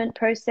attachment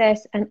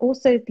process and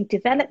also the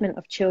development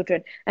of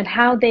children and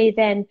how they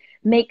then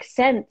make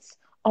sense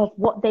of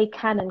what they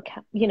can and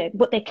you know,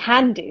 what they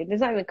can do.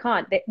 There's not even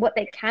can't, what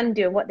they can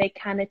do and what they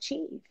can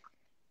achieve.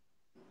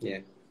 Yeah.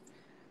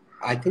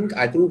 I think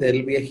there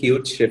will be a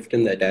huge shift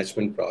in the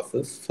attachment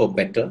process for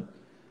better,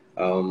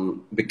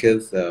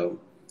 because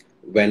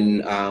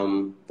when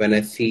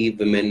I see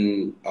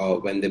women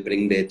when they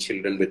bring their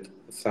children with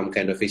some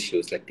kind of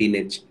issues like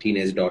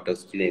teenage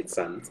daughters, teenage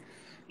sons,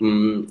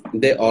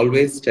 they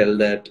always tell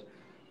that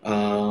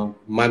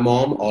my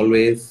mom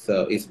always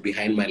is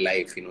behind my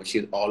life. You know,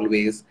 she's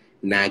always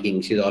nagging.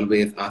 She's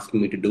always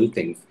asking me to do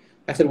things.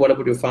 I said, what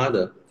about your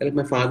father? They're like,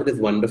 my father is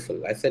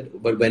wonderful. I said,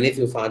 but when is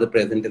your father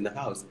present in the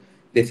house?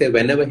 They say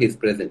whenever he's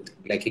present,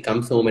 like he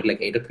comes home at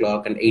like 8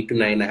 o'clock and 8 to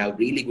 9, I have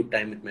really good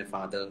time with my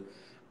father.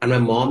 And my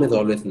mom is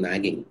always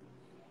nagging,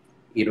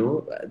 you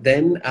know.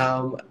 Then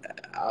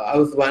I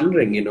was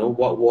wondering, you know,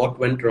 what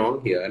went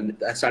wrong here?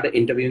 And I started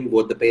interviewing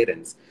both the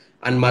parents.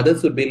 And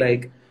mothers would be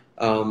like,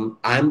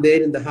 I'm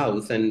there in the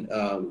house and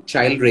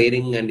child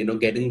rearing and, you know,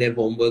 getting their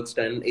homeworks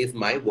done is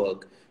my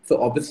work.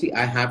 So obviously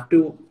I have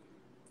to,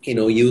 you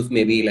know, use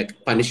maybe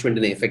like punishment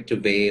in an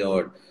effective way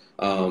or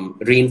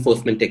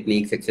reinforcement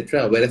techniques,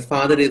 etc. Whereas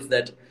father is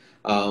that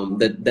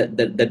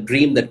that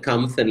dream that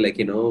comes and, like,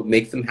 you know,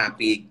 makes them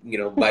happy, you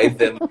know, buys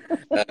them,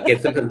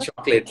 gets them some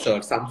chocolates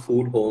or some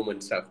food home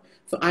and stuff.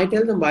 So I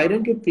tell them, why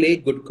don't you play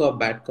good cop,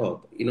 bad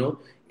cop? You know,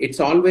 it's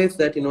always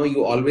that, you know,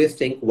 you always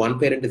think one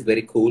parent is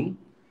very cool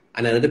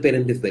and another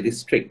parent is very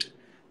strict.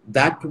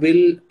 That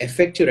will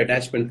affect your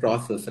attachment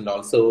process and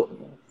also,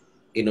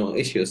 you know,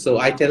 issues. So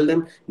I tell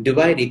them,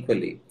 divide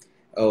equally.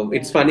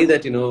 It's funny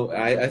that, you know,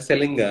 I was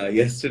telling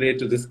yesterday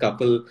to this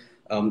couple,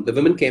 the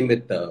women came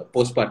with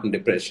postpartum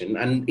depression,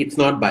 and it's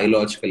not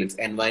biological, it's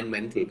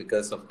environmental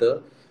because of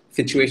the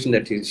situation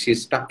that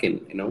she's stuck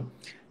in, you know.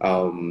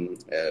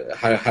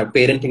 Her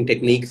parenting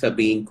techniques are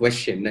being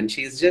questioned, and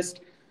she's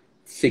just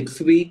 6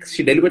 weeks.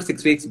 She delivered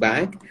 6 weeks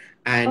back,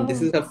 and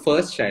this is her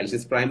first child.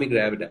 She's primary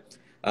gravida.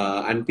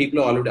 And people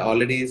are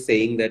already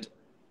saying that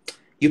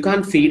you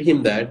can't feed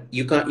him that.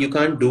 You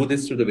can't do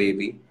this to the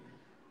baby.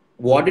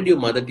 What did your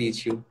mother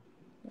teach you?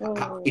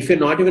 If you're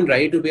not even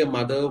ready to be a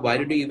mother, why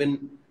did you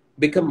even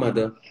become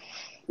mother?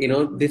 You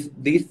know,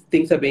 these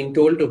things are being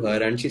told to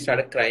her, and she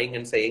started crying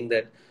and saying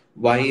that,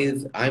 why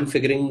is I'm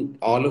figuring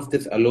all of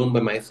this alone by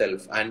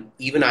myself, and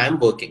even I'm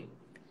working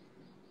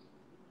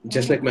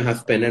just like my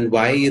husband, and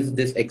why is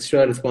this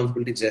extra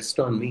responsibility just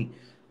on me?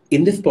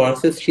 In this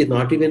process, she's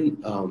not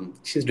even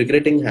she's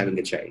regretting having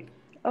a child.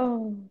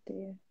 Oh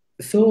dear.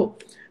 So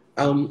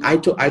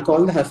I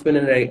called the husband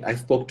and I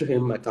spoke to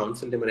him, I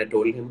counseled him, and I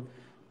told him,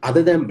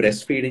 other than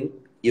breastfeeding,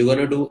 you're going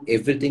to do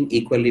everything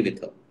equally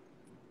with her.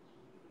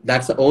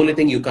 That's the only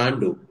thing you can't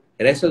do.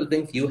 The rest of the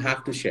things you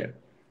have to share.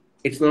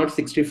 It's not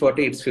 60-40,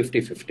 it's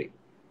 50-50.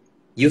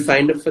 You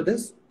signed up for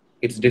this,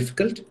 it's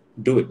difficult,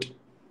 do it.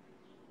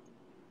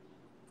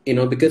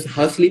 Because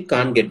her sleep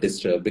can't get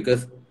disturbed,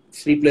 because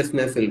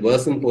sleeplessness will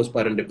worsen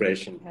postpartum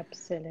depression,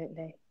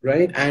 Absolutely.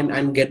 right?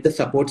 And get the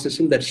support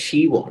system that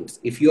she wants.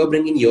 If you are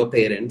bringing your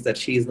parents that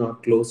she is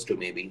not close to,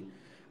 maybe,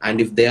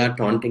 and if they are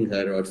taunting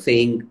her or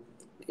saying,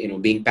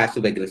 being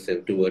passive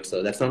aggressive towards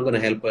her, that's not going to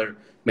help her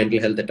mental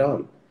health at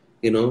all.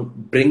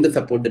 Bring the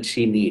support that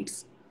she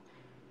needs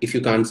if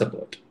you can't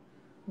support.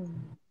 Mm.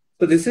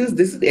 So this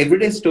is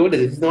everyday story.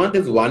 This is not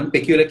this one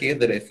peculiar case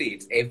that I see.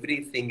 It's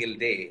every single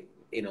day,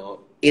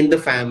 in the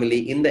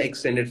family, in the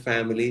extended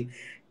family,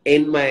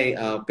 in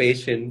my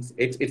patients.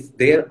 It's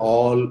there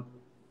all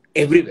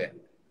everywhere.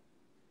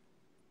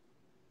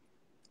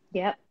 Yep,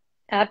 Yeah.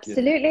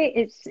 absolutely.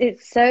 It's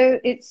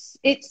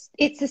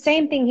the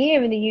same thing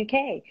here in the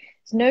UK.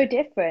 It's no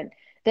different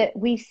that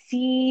we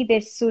see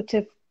this sort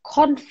of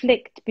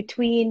conflict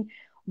between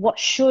what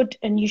should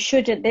and you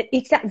shouldn't.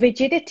 It's that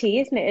rigidity,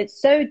 isn't it?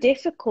 It's so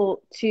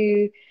difficult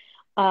to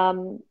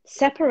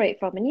separate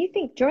from. And you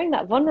think during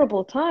that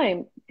vulnerable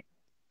time,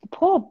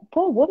 poor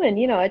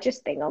woman, I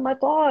just think, oh my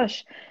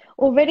gosh,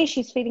 already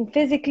she's feeling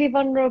physically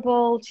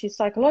vulnerable, she's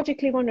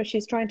psychologically vulnerable,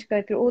 she's trying to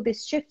go through all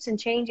these shifts and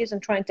changes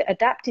and trying to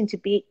adapt into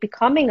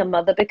becoming a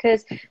mother,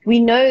 because we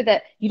know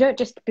that you don't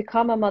just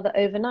become a mother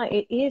overnight.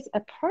 It is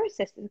a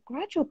process, it's a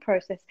gradual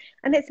process,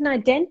 and it's an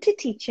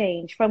identity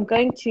change from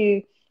going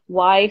to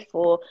wife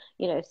or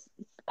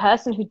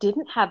person who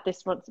didn't have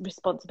this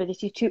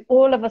responsibility to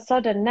all of a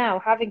sudden now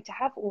having to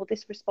have all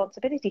this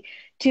responsibility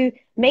to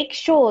make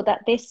sure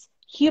that this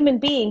human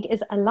being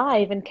is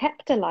alive and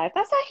kept alive.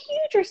 That's a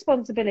huge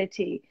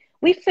responsibility.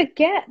 We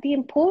forget the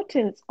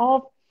importance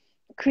of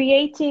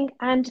creating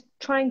and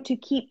trying to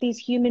keep these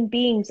human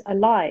beings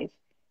alive.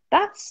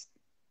 That's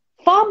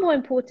far more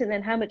important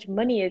than how much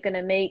money you're going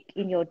to make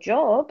in your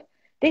job.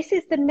 This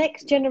is the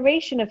next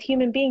generation of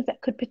human beings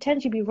that could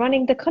potentially be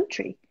running the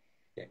country,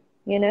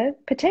 Yeah.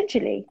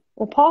 potentially,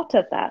 or part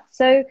of that.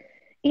 So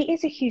it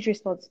is a huge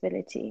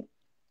responsibility.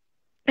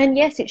 And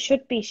yes, it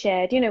should be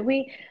shared.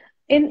 We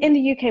in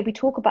the UK we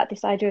talk about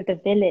this idea of the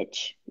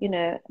village,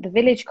 the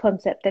village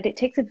concept, that it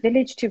takes a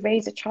village to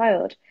raise a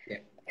child. Yeah.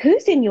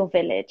 Who's in your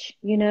village?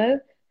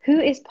 Who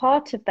is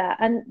part of that?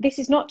 And this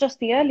is not just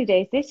the early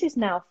days, this is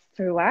now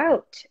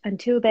throughout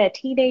until they're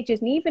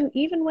teenagers, and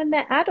even when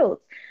they're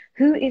adults.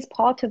 Who is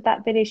part of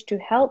that village to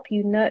help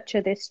you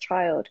nurture this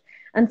child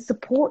and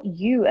support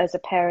you as a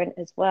parent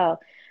as well?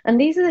 And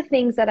these are the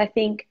things that I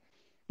think,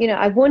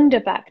 I wonder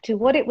back to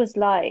what it was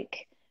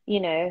like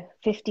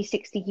 50,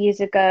 60 years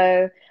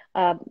ago.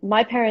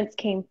 My parents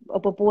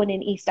were born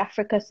in East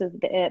Africa, so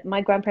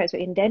my grandparents were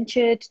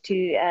indentured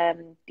to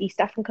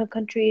East African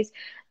countries.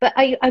 But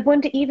I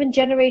wonder, even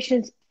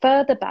generations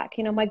further back,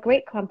 my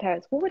great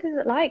grandparents, what was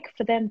it like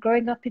for them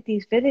growing up in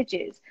these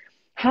villages?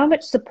 How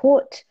much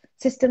support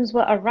systems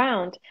were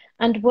around,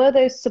 and were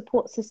those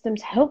support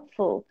systems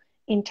helpful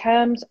in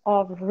terms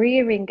of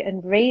rearing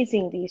and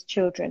raising these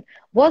children?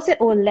 Was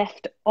it all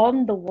left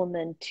on the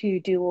woman to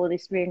do all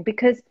this rearing?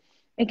 Because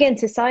again,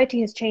 society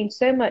has changed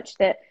so much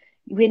that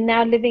we're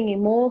now living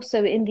in more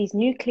so in these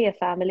nuclear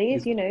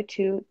families,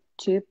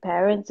 two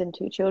parents and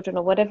two children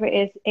or whatever it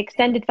is.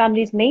 Extended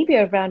families may be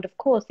around, of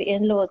course, the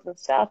in-laws and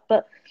stuff,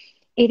 but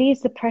it is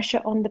the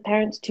pressure on the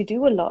parents to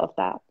do a lot of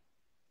that.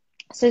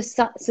 So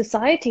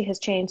society has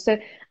changed. So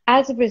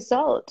as a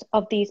result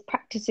of these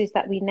practices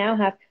that we now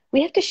have,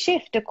 we have to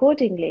shift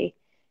accordingly.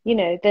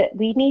 That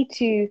we need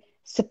to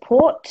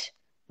support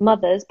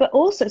mothers, but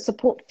also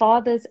support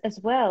fathers as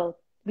well.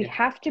 We Yeah.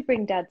 have to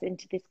bring dads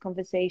into this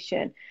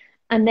conversation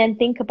and then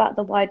think about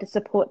the wider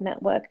support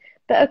network.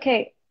 But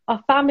okay,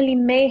 our family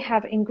may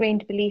have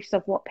ingrained beliefs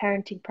of what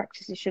parenting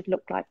practices should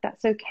look like.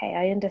 That's okay.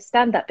 I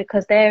understand that,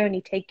 because they're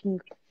only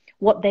taking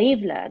what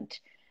they've learned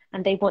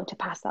and they want to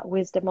pass that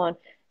wisdom on.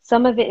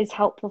 Some of it is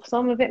helpful,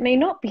 some of it may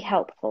not be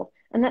helpful,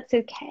 and that's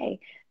okay.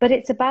 But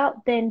it's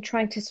about then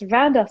trying to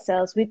surround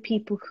ourselves with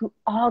people who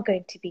are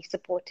going to be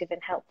supportive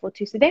and helpful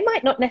too. So they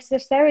might not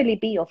necessarily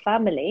be your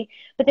family,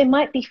 but they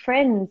might be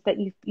friends that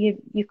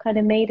you've kind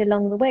of made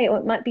along the way, or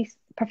it might be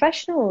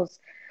professionals.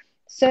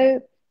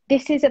 So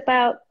this is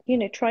about,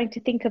 trying to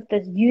think of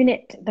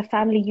the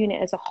family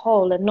unit as a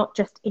whole and not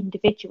just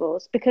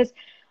individuals. Because,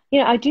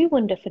 I do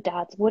wonder for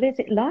dads, what is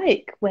it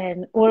like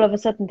when all of a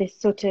sudden this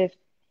sort of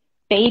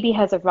baby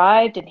has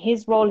arrived and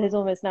his role is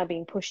almost now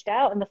being pushed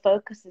out and the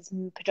focus is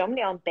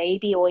predominantly on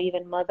baby or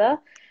even mother?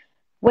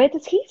 Where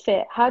does he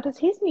fit? How does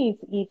his needs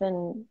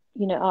even,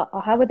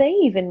 or how are they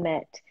even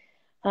met?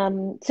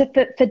 So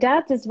for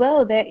dads as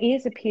well, there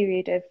is a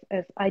period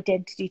of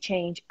identity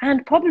change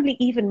and probably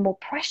even more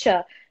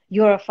pressure.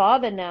 You're a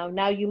father now.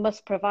 Now you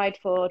must provide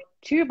for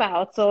two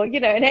mouths or,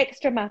 an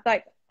extra mouth.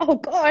 Like, oh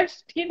gosh,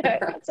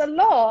 that's a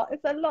lot.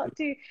 It's a lot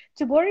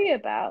to worry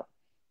about.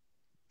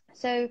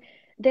 So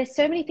there's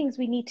so many things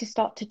we need to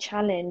start to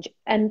challenge.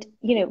 And,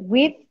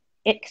 with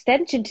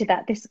extension to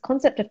that, this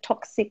concept of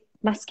toxic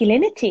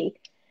masculinity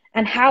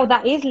and how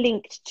that is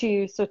linked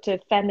to sort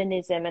of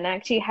feminism, and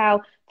actually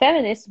how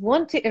feminists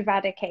want to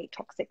eradicate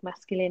toxic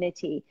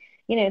masculinity.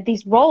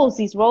 These roles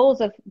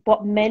of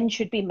what men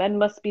should be. Men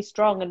must be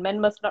strong and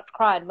men must not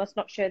cry and must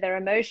not show their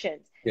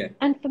emotions. Yeah.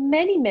 And for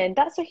many men,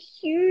 that's a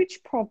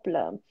huge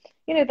problem,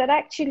 that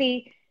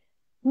actually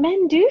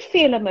men do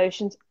feel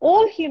emotions.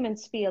 All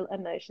humans feel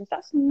emotions.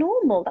 That's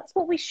normal. That's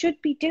what we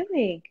should be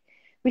doing.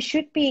 We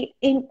should be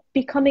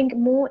becoming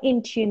more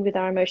in tune with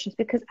our emotions,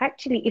 because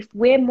actually, if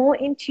we're more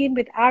in tune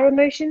with our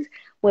emotions,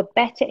 we're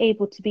better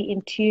able to be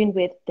in tune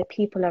with the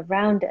people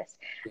around us.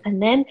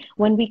 And then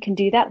when we can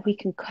do that, we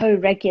can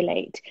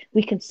co-regulate,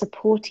 we can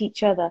support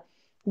each other.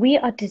 We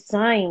are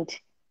designed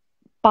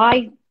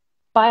by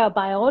our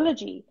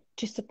biology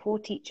to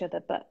support each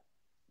other, but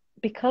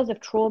because of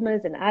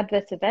traumas and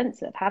adverse events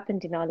that have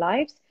happened in our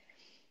lives,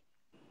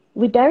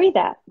 we bury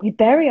that. We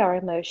bury our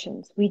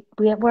emotions.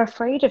 We're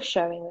afraid of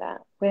showing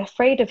that. We're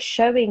afraid of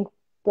showing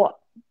what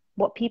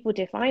people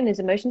define as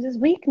emotions as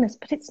weakness,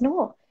 but it's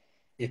not.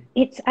 Yeah.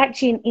 It's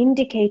actually an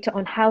indicator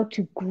on how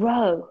to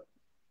grow.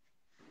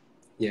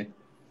 Yeah.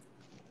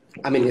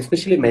 I mean,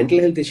 especially mental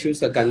health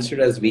issues are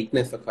considered as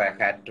weakness of a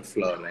character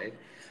flaw, right?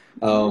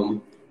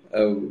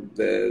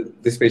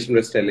 This patient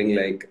was telling,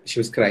 like, she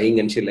was crying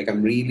and she like,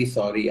 I'm really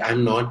sorry.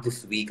 I'm not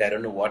this weak. I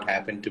don't know what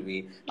happened to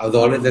me. I was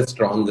always a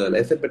strong girl.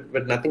 I said,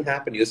 but nothing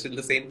happened. You're still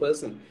the same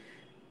person.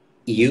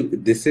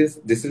 This is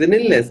an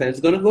illness and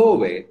it's going to go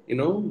away.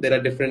 There are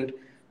different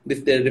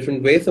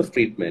ways of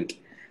treatment.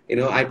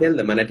 I tell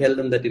them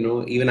that,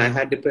 even I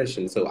had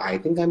depression. So I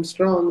think I'm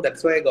strong.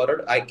 That's why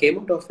I came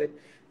out of it.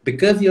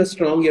 Because you're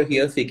strong, you're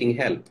here seeking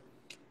help.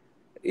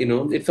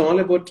 It's all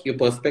about your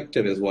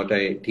perspective is what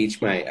I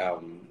teach my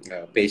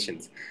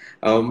patients.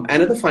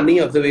 Another funny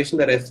observation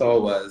that I saw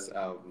was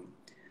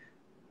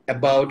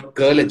about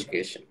girl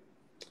education.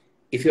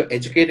 If you're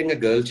educating a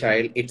girl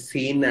child, it's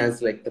seen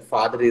as like the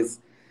father is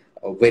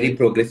a very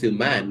progressive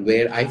man,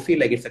 where I feel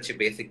like it's such a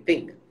basic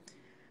thing.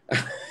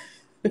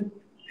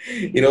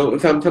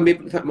 Some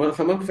people, some of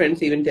my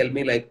friends even tell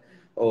me like,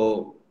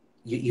 oh,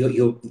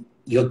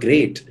 you're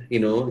great.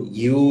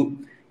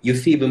 You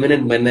see women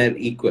and men are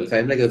equal. So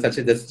I'm like, that's such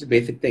a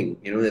basic thing.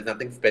 There's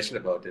nothing special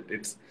about it.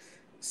 It's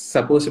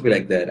supposed to be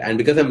like that. And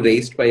because I'm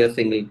raised by a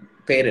single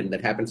parent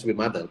that happens to be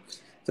mother,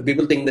 so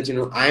people think that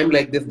I'm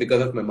like this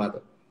because of my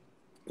mother,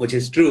 which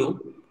is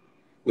true.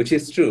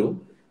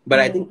 But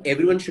I think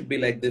everyone should be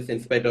like this in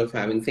spite of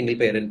having single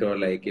parent or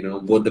like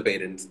both the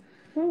parents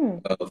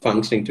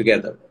functioning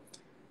together.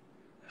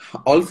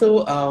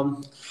 Also,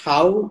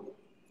 how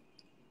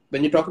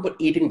when you talk about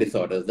eating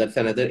disorders, that's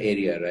another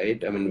area,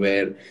 right? I mean,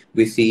 where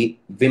we see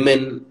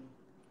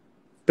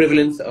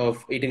prevalence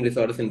of eating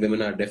disorders in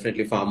women are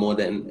definitely far more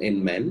than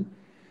in men.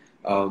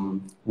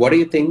 What do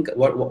you think?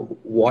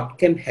 What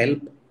can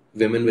help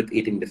women with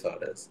eating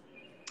disorders?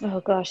 Oh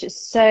gosh,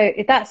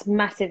 that's a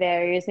massive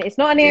area, isn't it? It's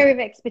not an area of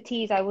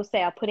expertise, I will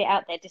say. I'll put it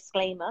out there,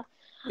 disclaimer.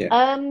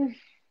 Yeah.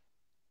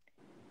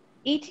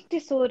 Eating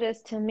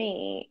disorders to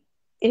me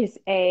is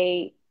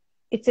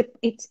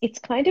it's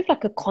kind of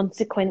like a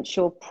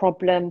consequential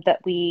problem that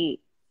we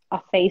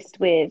are faced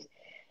with,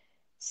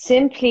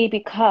 simply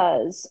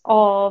because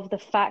of the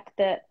fact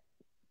that,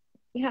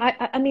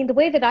 I mean, the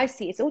way that I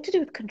see it, it's all to do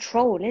with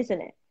control,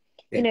 isn't it?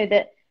 Yeah.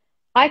 That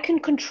I can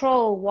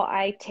control what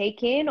I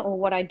take in or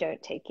what I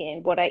don't take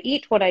in, what I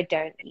eat, what I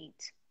don't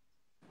eat.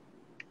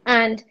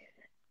 And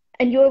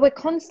we're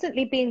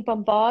constantly being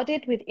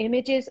bombarded with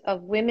images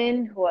of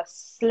women who are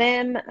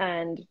slim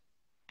and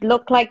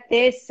look like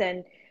this.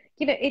 And,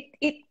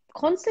 it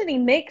constantly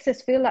makes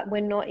us feel like we're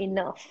not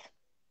enough.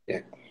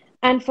 Yeah.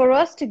 And for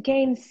us to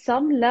gain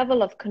some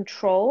level of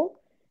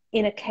control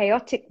in a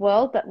chaotic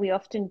world that we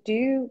often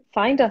do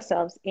find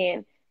ourselves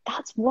in,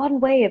 that's one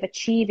way of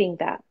achieving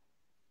that.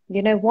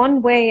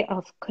 One way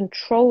of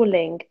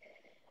controlling.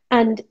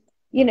 And,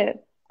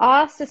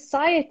 our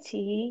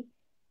society,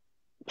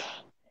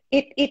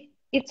 it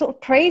sort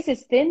of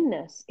praises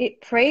thinness. It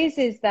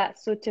praises that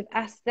sort of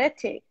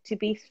aesthetic, to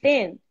be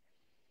thin.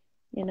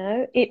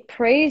 It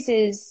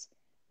praises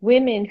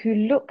women who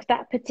look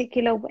that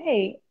particular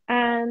way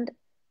and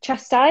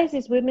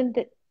chastises women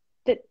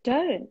that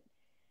don't.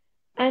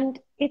 And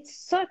it's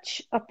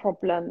such a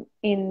problem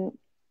in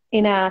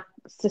our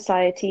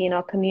society, in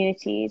our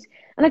communities.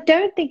 And I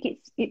don't think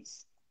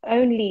it's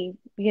only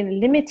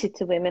limited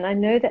to women. I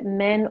know that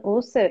men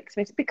also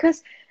experience it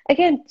because,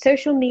 again,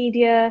 social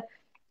media,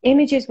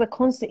 images we're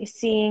constantly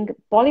seeing,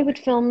 Bollywood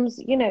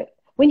films,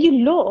 when you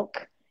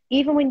look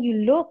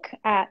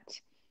at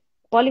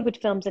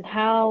Bollywood films and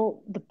how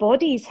the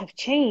bodies have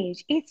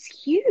changed, it's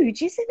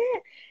huge, isn't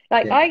it?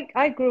 Like, Yeah.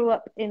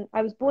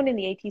 I was born in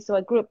the 80s, so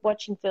I grew up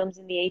watching films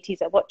in the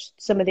 80s. I watched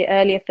some of the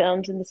earlier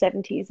films in the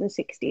 70s and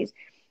 60s.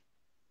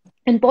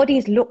 And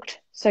bodies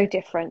looked so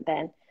different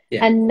then.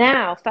 Yeah. And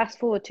now, fast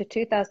forward to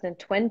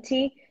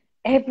 2020,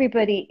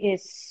 everybody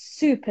is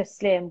super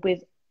slim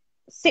with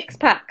six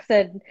packs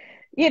and,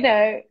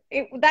 that's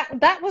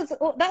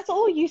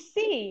all you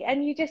see,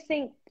 and you just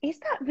think, is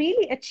that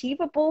really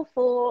achievable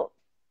for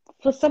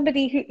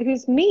somebody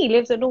who's me,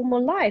 lives a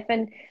normal life?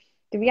 And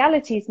the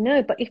reality is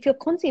no. But if you're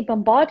constantly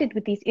bombarded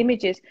with these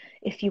images,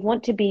 if you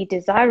want to be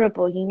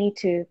desirable, you need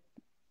to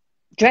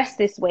dress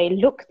this way,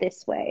 look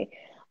this way.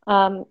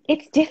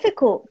 It's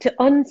difficult to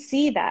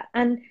unsee that.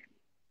 And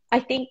I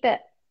think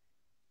that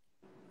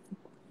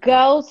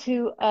girls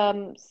who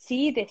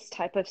see this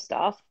type of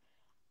stuff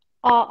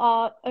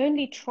are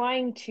only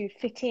trying to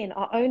fit in,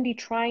 are only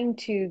trying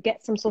to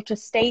get some sort of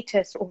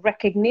status or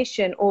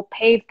recognition or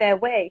pave their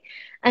way.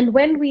 And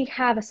when we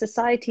have a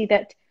society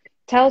that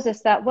tells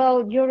us that,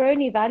 well, you're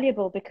only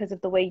valuable because of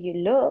the way you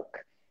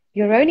look,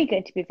 you're only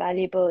going to be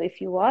valuable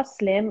if you are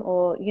slim,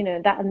 or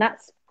that, and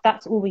that's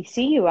all we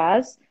see you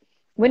as.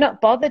 We're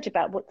not bothered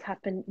about what's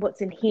happened,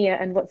 what's in here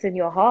and what's in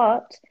your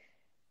heart.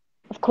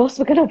 Of course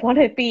we're going to want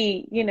to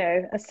be,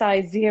 a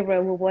size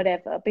 0 or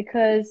whatever,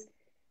 because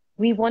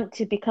we want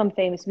to become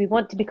famous, we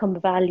want to become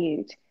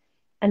valued,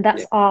 and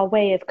that's our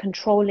way of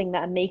controlling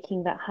that and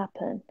making that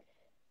happen.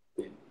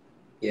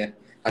 Yeah,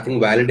 I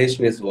think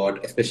validation is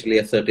what, especially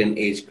a certain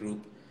age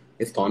group,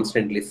 is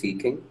constantly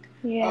seeking.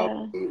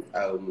 Yeah.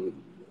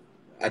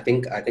 I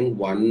think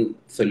one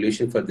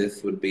solution for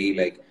this would be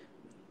like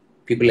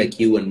people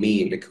like you and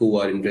me, like who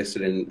are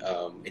interested in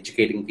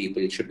educating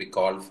people, should be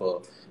called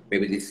for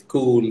maybe these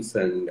schools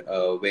and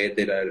where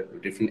there are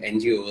different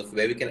NGOs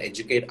where we can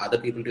educate other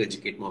people to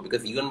educate more,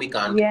 because you and me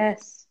can't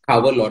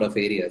cover a lot of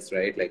areas,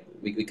 right? Like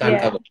we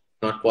can't cover,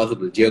 not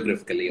possible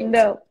geographically also.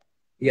 No.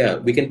 Yeah,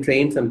 we can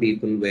train some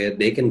people where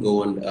they can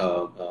go and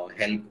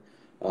help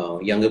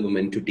younger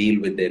women to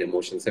deal with their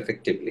emotions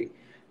effectively.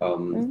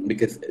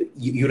 Because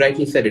you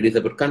rightly said it is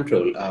about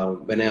control.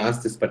 When I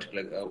asked this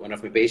particular one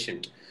of my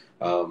patient,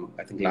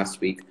 I think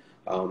last week,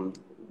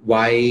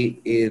 why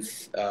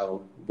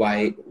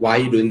are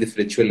you doing this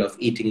ritual of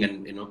eating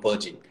and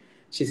purging?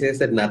 She says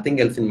that nothing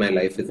else in my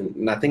life is in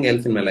my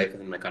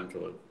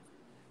control.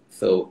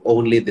 So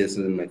only this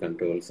is in my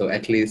control. So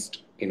at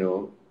least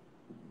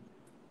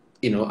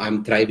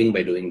I'm thriving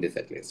by doing this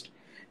at least.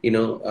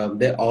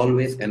 There are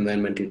always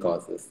environmental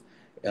causes.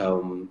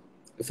 So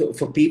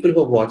for people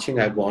who are watching,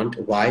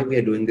 why we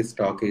are doing this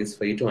talk is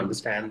for you to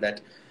understand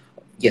that,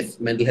 yes,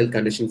 mental health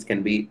conditions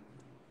can be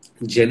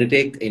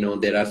genetic.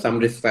 There are some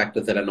risk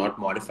factors that are not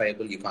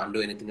modifiable. You can't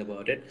do anything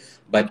about it.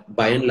 But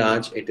by and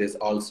large, it is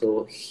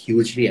also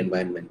hugely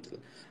environmental.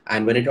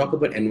 And when I talk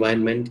about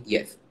environment,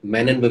 yes,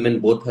 men and women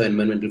both have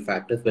environmental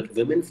factors, but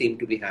women seem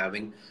to be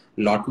having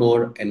a lot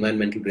more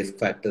environmental risk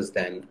factors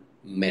than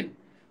men.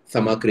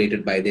 Some are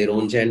created by their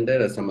own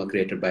gender, or some are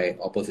created by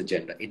opposite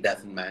gender. It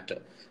doesn't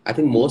matter. I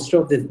think most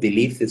of these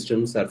belief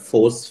systems are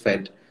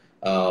force-fed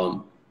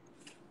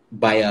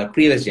by our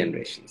previous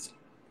generations.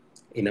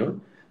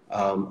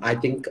 I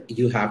think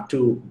you have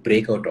to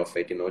break out of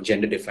it.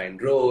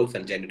 Gender-defined roles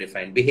and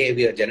gender-defined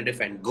behavior,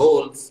 gender-defined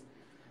goals.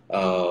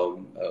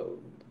 Aren't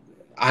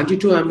you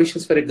too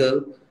ambitious for a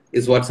girl?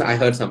 Is what I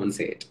heard someone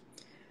say it.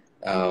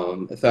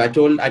 So I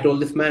told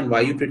this man,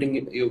 why are you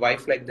treating your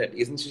wife like that?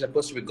 Isn't she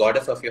supposed to be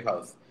goddess of your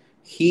house?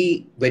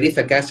 He very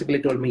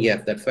sarcastically told me,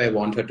 yes, that's why I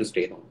want her to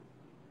stay home.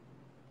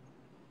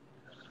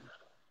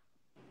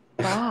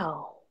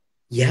 Wow.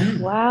 Yeah.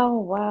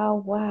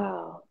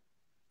 Wow.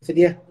 I said,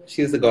 yeah,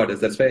 she's the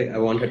goddess. That's why I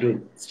want her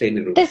to stay in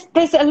the room.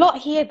 There's a lot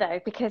here, though,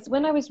 because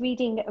when I was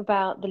reading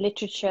about the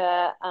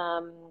literature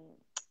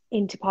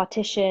into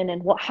partition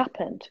and what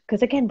happened,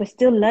 because again, we're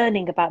still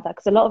learning about that,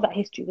 because a lot of that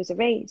history was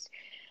erased,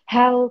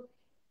 how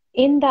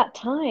in that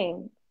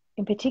time,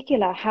 in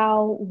particular,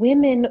 how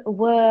women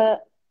were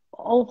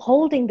all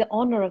holding the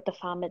honor of the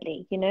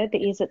family, the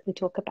Izzat we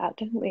talk about,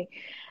 don't we?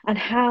 And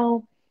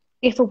how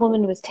if a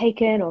woman was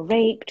taken or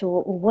raped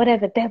or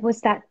whatever, there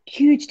was that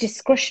huge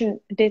destruction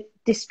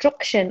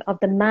of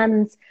the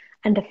man's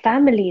and the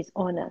family's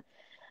honor.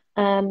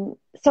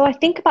 So I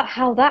think about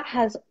how that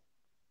has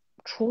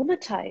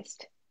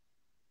traumatized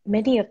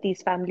many of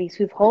these families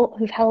who've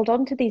held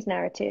on to these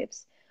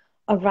narratives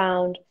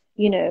around,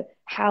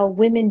 how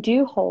women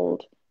do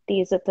hold the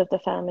izzat of the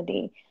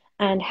family,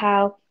 and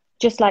how,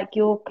 just like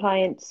your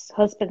client's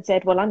husband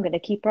said, well, I'm going to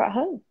keep her at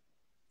home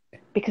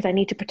because I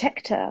need to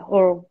protect her,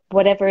 or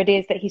whatever it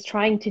is that he's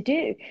trying to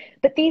do.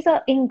 But these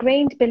are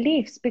ingrained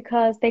beliefs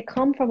because they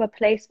come from a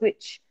place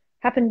which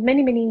happened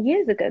many, many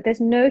years ago.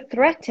 There's no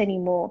threat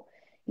anymore.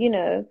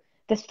 The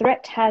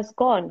threat has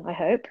gone, I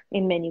hope,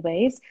 in many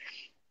ways.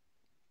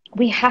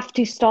 We have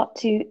to start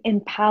to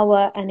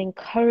empower and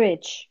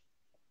encourage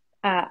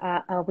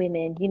our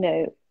women.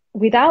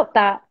 Without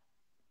that,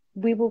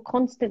 we will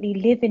constantly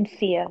live in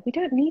fear. We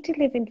don't need to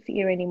live in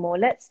fear anymore.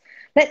 Let's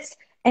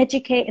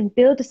educate and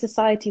build a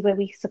society where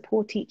we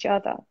support each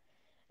other.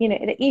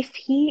 If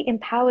he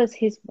empowers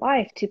his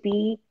wife to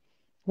be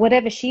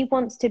whatever she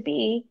wants to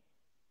be,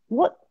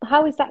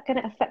 how is that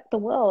going to affect the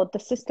world, the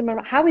system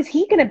around? How is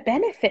he going to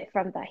benefit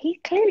from that? He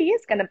clearly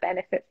is going to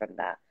benefit from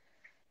that.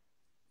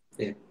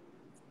 Yeah.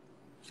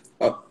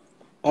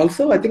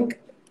 Also, I think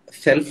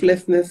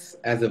selflessness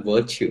as a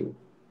virtue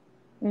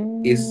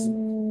is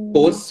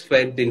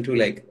force-fed into,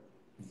 like,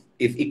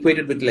 is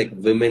equated with like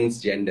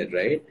women's gender,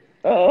 right?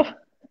 Oh,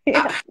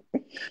 yeah. I,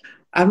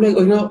 I'm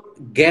like,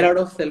 get out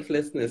of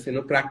selflessness,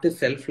 practice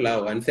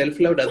self-love, and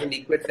self-love doesn't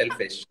equate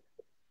selfish.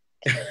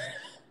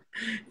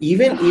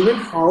 Even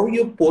how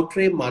you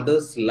portray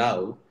mother's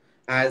love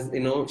as,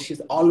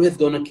 she's always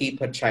going to keep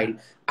her child.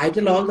 I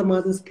tell all the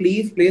mothers,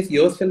 please place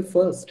yourself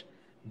first,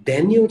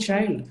 then your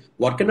child.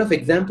 What kind of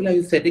example are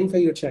you setting for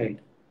your child?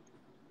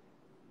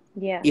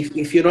 Yeah.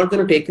 If you're not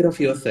going to take care of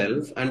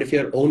yourself, and if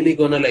you're only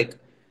going to like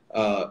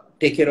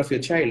take care of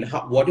your child,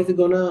 what is it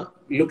going to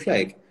look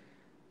like?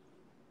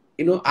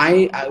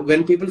 I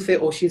when people say,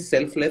 oh, she's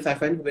selfless, I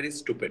find it very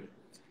stupid,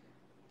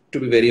 to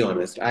be very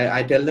honest.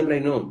 I tell them,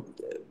 like, no,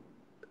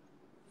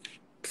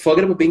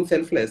 forget about being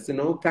selfless,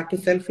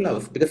 practice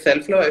self-love, because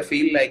self-love, I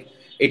feel like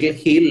it'll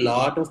heal a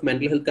lot of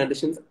mental health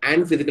conditions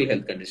and physical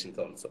health conditions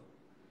also.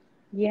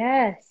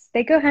 Yes,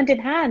 they go hand in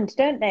hand,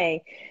 don't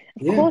they?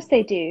 Of Yeah. course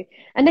they do.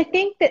 And I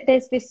think that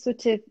there's this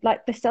sort of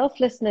like the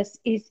selflessness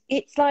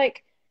it's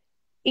like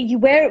you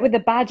wear it with a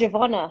badge of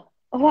honor.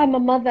 Oh, I'm a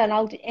mother and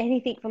I'll do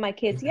anything for my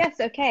kids. Yes,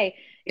 okay.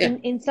 Yeah.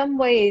 In some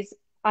ways,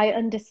 I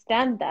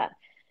understand that.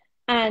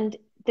 And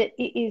that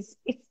it's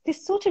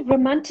this sort of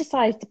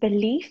romanticized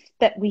belief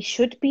that we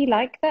should be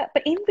like that.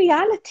 But in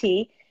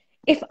reality,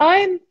 if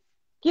I'm,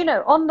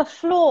 on the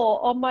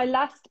floor on my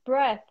last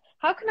breath,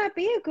 how can I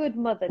be a good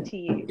mother to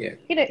you? Yeah.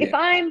 If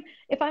Yeah.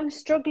 I'm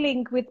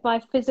struggling with my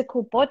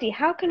physical body,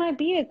 how can I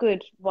be a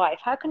good wife?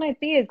 How can I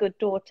be a good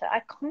daughter?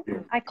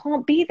 I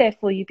can't be there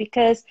for you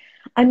because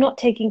I'm not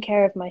taking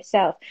care of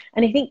myself.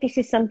 And I think this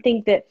is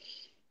something that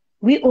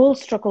we all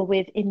struggle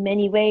with in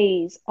many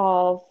ways,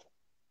 of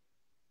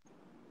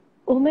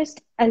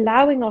almost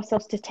allowing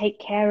ourselves to take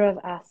care of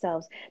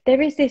ourselves.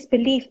 There is this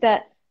belief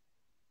that,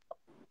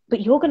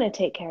 but you're going to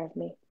take care of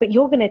me, but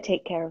you're going to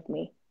take care of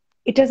me.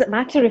 It doesn't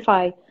matter if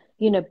I,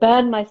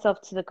 burn myself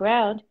to the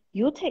ground,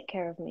 you'll take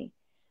care of me.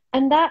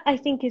 And that, I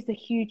think, is the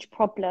huge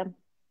problem,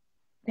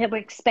 that we're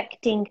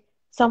expecting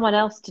someone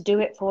else to do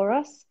it for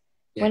us,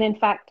 Yeah. when in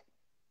fact,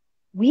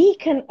 we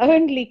can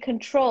only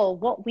control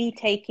what we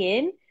take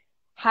in,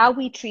 how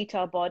we treat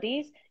our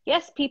bodies.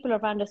 Yes, people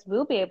around us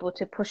will be able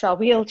to push our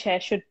wheelchair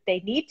should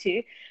they need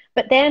to,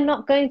 but they're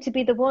not going to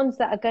be the ones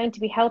that are going to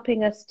be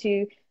helping us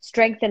to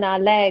strengthen our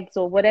legs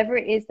or whatever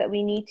it is that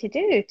we need to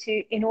do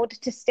in order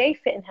to stay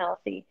fit and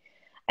healthy.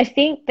 I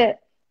think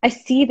that I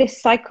see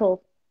this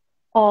cycle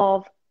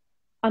of,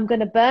 I'm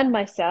going to burn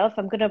myself,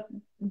 I'm going to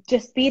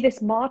just be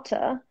this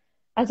martyr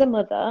as a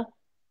mother,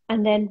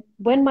 and then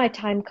when my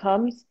time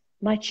comes,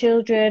 my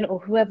children or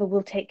whoever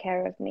will take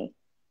care of me.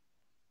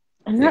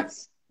 And Yeah.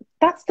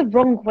 that's the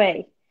wrong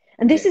way.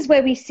 And this Yeah. is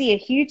where we see a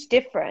huge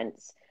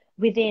difference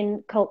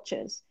within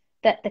cultures,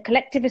 that the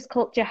collectivist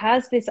culture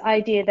has this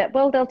idea that,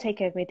 well, they'll take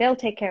care of me, they'll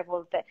take care of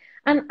all of it.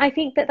 And I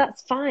think that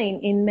that's fine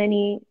in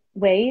many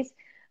ways,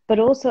 but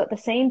also at the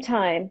same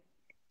time,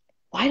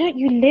 why don't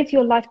you live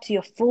your life to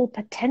your full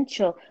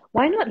potential?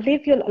 Why not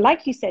live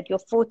like you said, your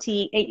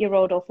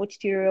 48-year-old or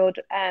 42-year-old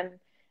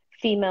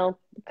female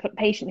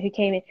patient who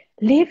came in,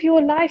 live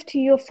your life to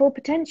your full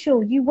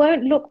potential. You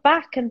won't look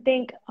back and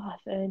think, oh,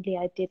 if only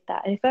I did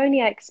that. And if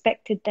only I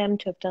expected them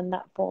to have done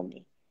that for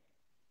me.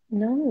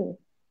 No,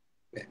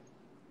 Yeah.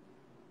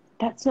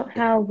 that's not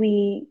how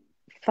we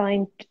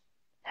find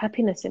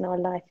happiness in our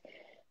life.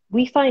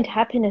 We find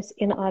happiness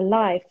in our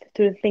life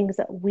through the things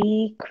that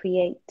we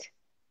create.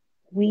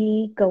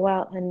 We go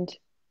out and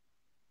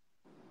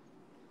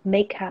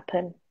make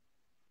happen.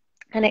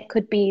 And it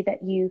could be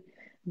that you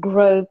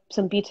grow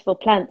some beautiful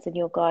plants in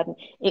your garden.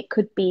 It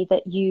could be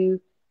that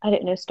you, I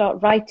don't know,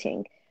 start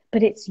writing,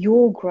 but it's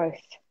your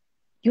growth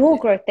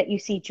that you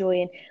see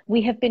joy in.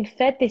 We have been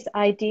fed this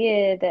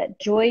idea that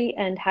joy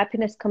and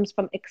happiness comes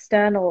from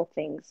external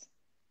things.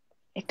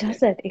 It Yeah.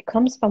 doesn't. It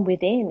comes from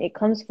within. It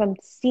comes from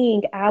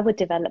seeing our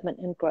development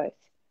and growth,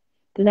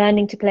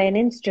 learning to play an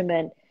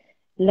instrument,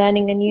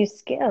 learning a new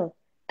skill.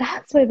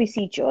 That's where we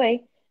see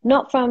joy,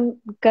 not from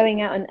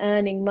going out and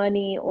earning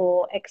money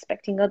or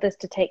expecting others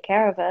to take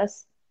care of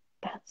us.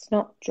 That's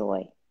not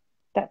joy.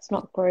 That's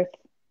not growth.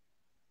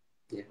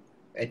 Yeah.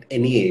 At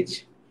any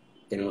age,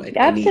 at any.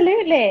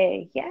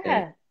 Absolutely. Yeah.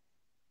 Yeah.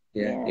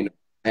 Yeah.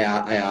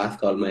 Yeah. I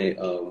ask all my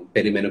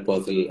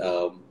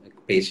perimenopausal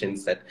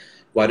patients that,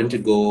 why don't you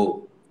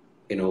go,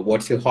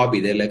 what's your hobby?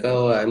 They're like,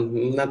 oh,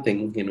 I'm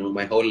nothing.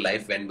 My whole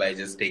life went by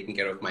just taking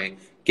care of my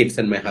kids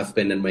and my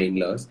husband and my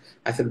in-laws.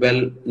 I said,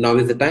 well, now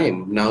is the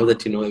time. Now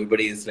that,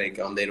 everybody is like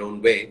on their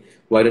own way,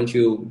 why don't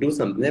you do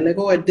something? They're like,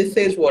 oh, at this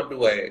age, what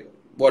will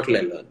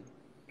I learn?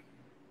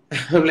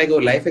 I'm like, oh,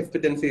 life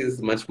expectancy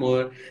is much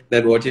more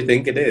than what you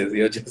think it is.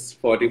 You're just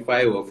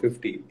 45 or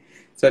 50.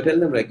 So I tell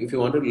them, like, if you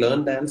want to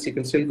learn dance, you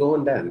can still go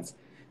and dance.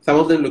 Some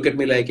of them look at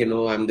me like,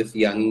 I'm this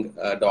young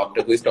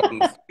doctor who is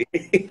talking.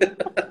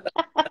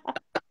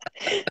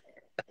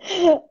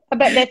 I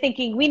bet they're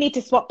thinking we need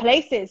to swap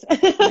places.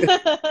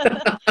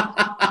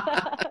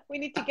 We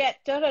need to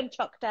get Durham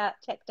checked out,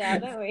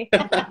 don't we?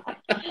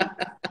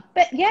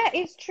 But yeah,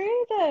 it's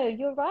true though.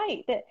 You're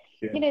right that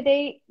Yeah.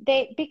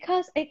 they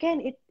because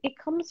again it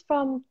comes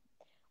from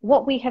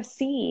what we have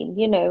seen,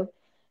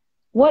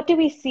 what do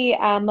we see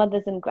our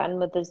mothers and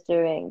grandmothers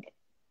doing?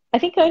 I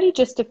think only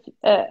just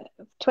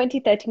 20,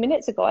 30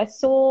 minutes ago, I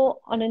saw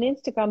on an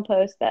Instagram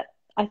post that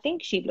I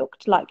think she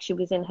looked like she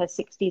was in her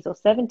 60s or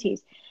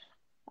 70s.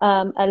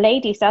 A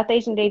lady, South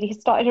Asian lady, has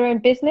started her own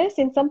business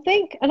in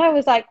something. And I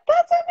was like,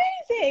 that's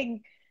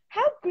amazing.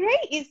 How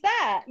great is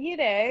that?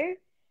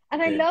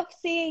 And I Yeah. love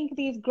seeing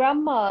these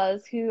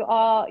grandmas who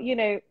are,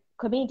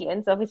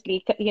 comedians,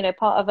 obviously,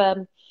 part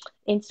of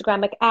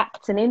Instagram like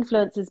acts and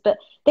influencers, but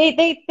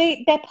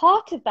they're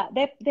part of that.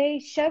 They're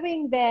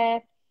showing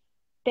their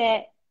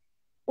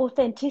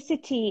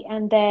authenticity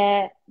and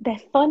their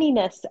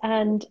funniness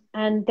and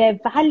their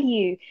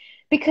value,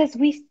 because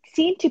we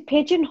seem to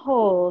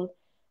pigeonhole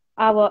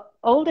our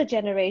older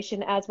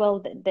generation as well.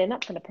 They're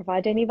not going to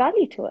provide any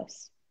value to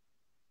us,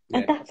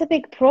 and Yeah. that's a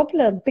big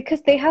problem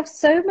because they have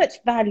so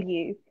much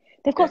value,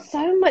 they've Yeah. got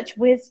so much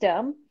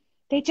wisdom.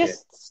 They Yeah.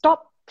 just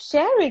stop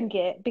sharing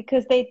it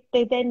because they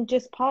then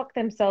just park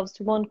themselves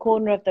to one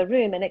corner of the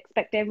room and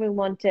expect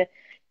everyone to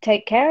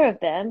take care of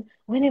them,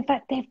 when in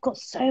fact they've got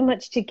so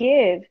much to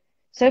give,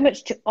 so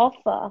much to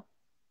offer.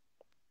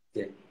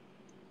 Yeah.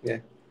 Yeah.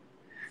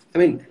 I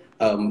mean,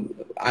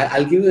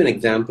 I'll give you an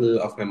example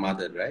of my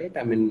mother, right?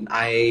 I mean,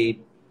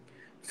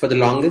 for the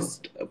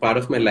longest part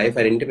of my life,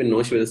 I didn't even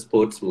know she was a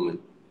sportswoman.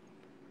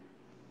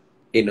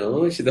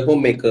 She's a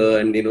homemaker,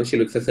 and she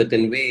looks a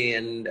certain way,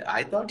 and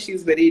I thought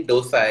she's very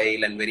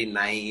docile and very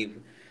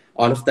naive,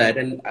 all of that.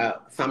 And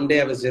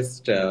someday I was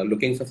just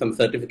looking for some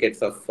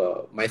certificates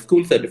of my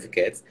school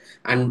certificates,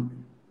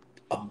 and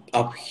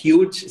a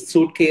huge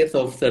suitcase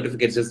of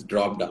certificates just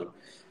dropped down.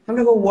 I'm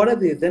like, oh, what are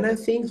these? Then I'm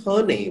seeing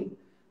her name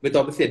with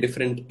obviously a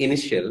different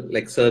initial,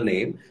 like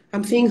surname.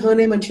 I'm seeing her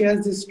name, and she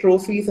has these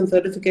trophies and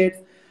certificates.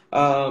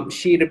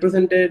 She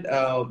represented,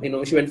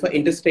 she went for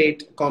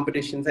interstate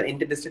competitions and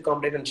interdistrict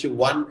competitions. She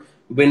won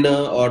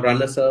winner or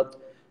runners up.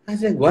 I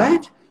was like,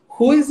 what?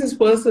 Who is this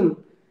person?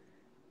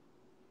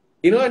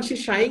 And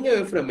she's shying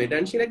away from it.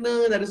 And she's like,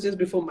 no, that was just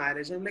before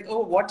marriage. I'm like,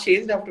 oh, what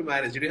changed after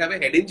marriage? Did you have a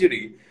head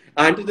injury?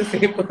 Aren't you the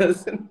same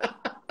person?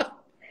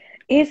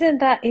 Isn't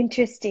that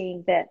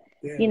interesting that,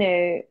 Yeah, you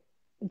know,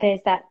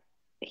 there's that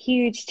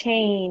huge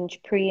change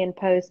pre and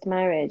post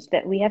marriage,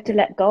 that we have to yeah,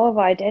 let go of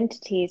our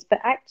identities, but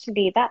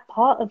actually that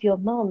part of your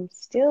mom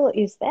still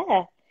is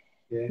there.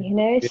 yeah,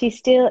 yeah, She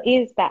still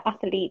is that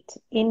athlete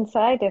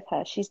inside of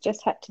her. She's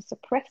just had to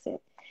suppress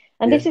it.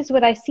 And yeah, this is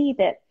what I see,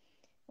 that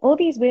all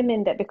these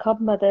women that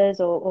become mothers,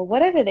 or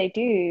whatever they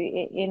do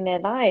in their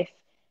life,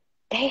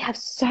 they have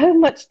so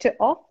much to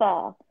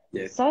offer,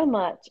 yeah, so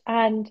much.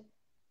 And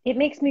it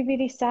makes me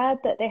really sad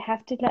that they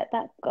have to let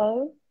that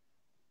go.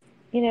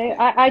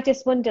 yeah, I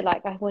just wonder,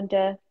 I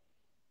wonder,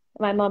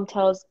 my mom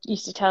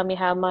used to tell me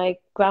how my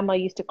grandma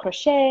used to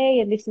crochet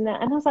and this and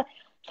that. And I was like,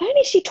 if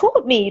only she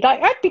taught me,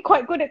 I'd be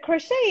quite good at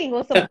crocheting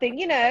or something,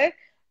 the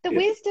yeah,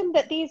 wisdom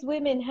that these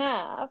women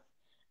have,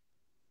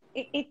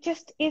 it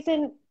just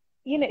isn't,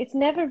 it's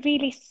never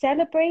really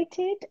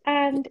celebrated.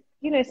 And,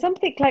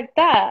 something like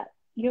that,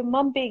 your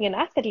mom being an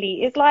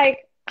athlete, is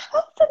like,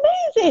 that's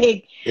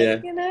amazing. yeah,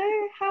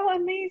 How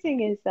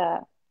amazing is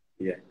that?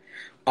 yeah.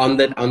 On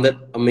that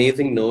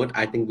amazing note,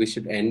 I think we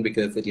should end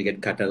because it'll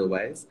get cut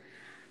otherwise.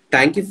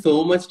 Thank you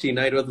so much,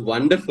 Tina. It was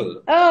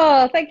wonderful.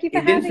 Oh, thank you for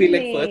It didn't feel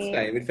having like first me.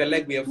 time. It felt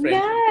like we are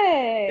friends from.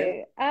 Yeah.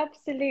 No,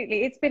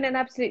 absolutely. It's been an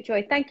absolute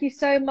joy. Thank you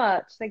so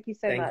much. Thank you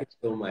so Thank you much.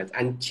 so much.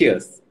 And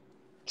cheers.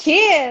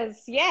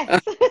 Cheers. Yes.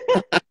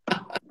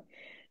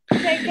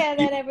 Take care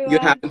You, then, you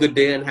have everyone. a good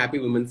day and happy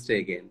Women's Day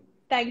again.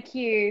 Thank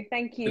you.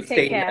 Thank you. We'll Take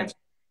stay in care. touch.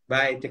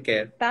 Bye. Take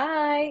care.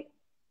 Bye.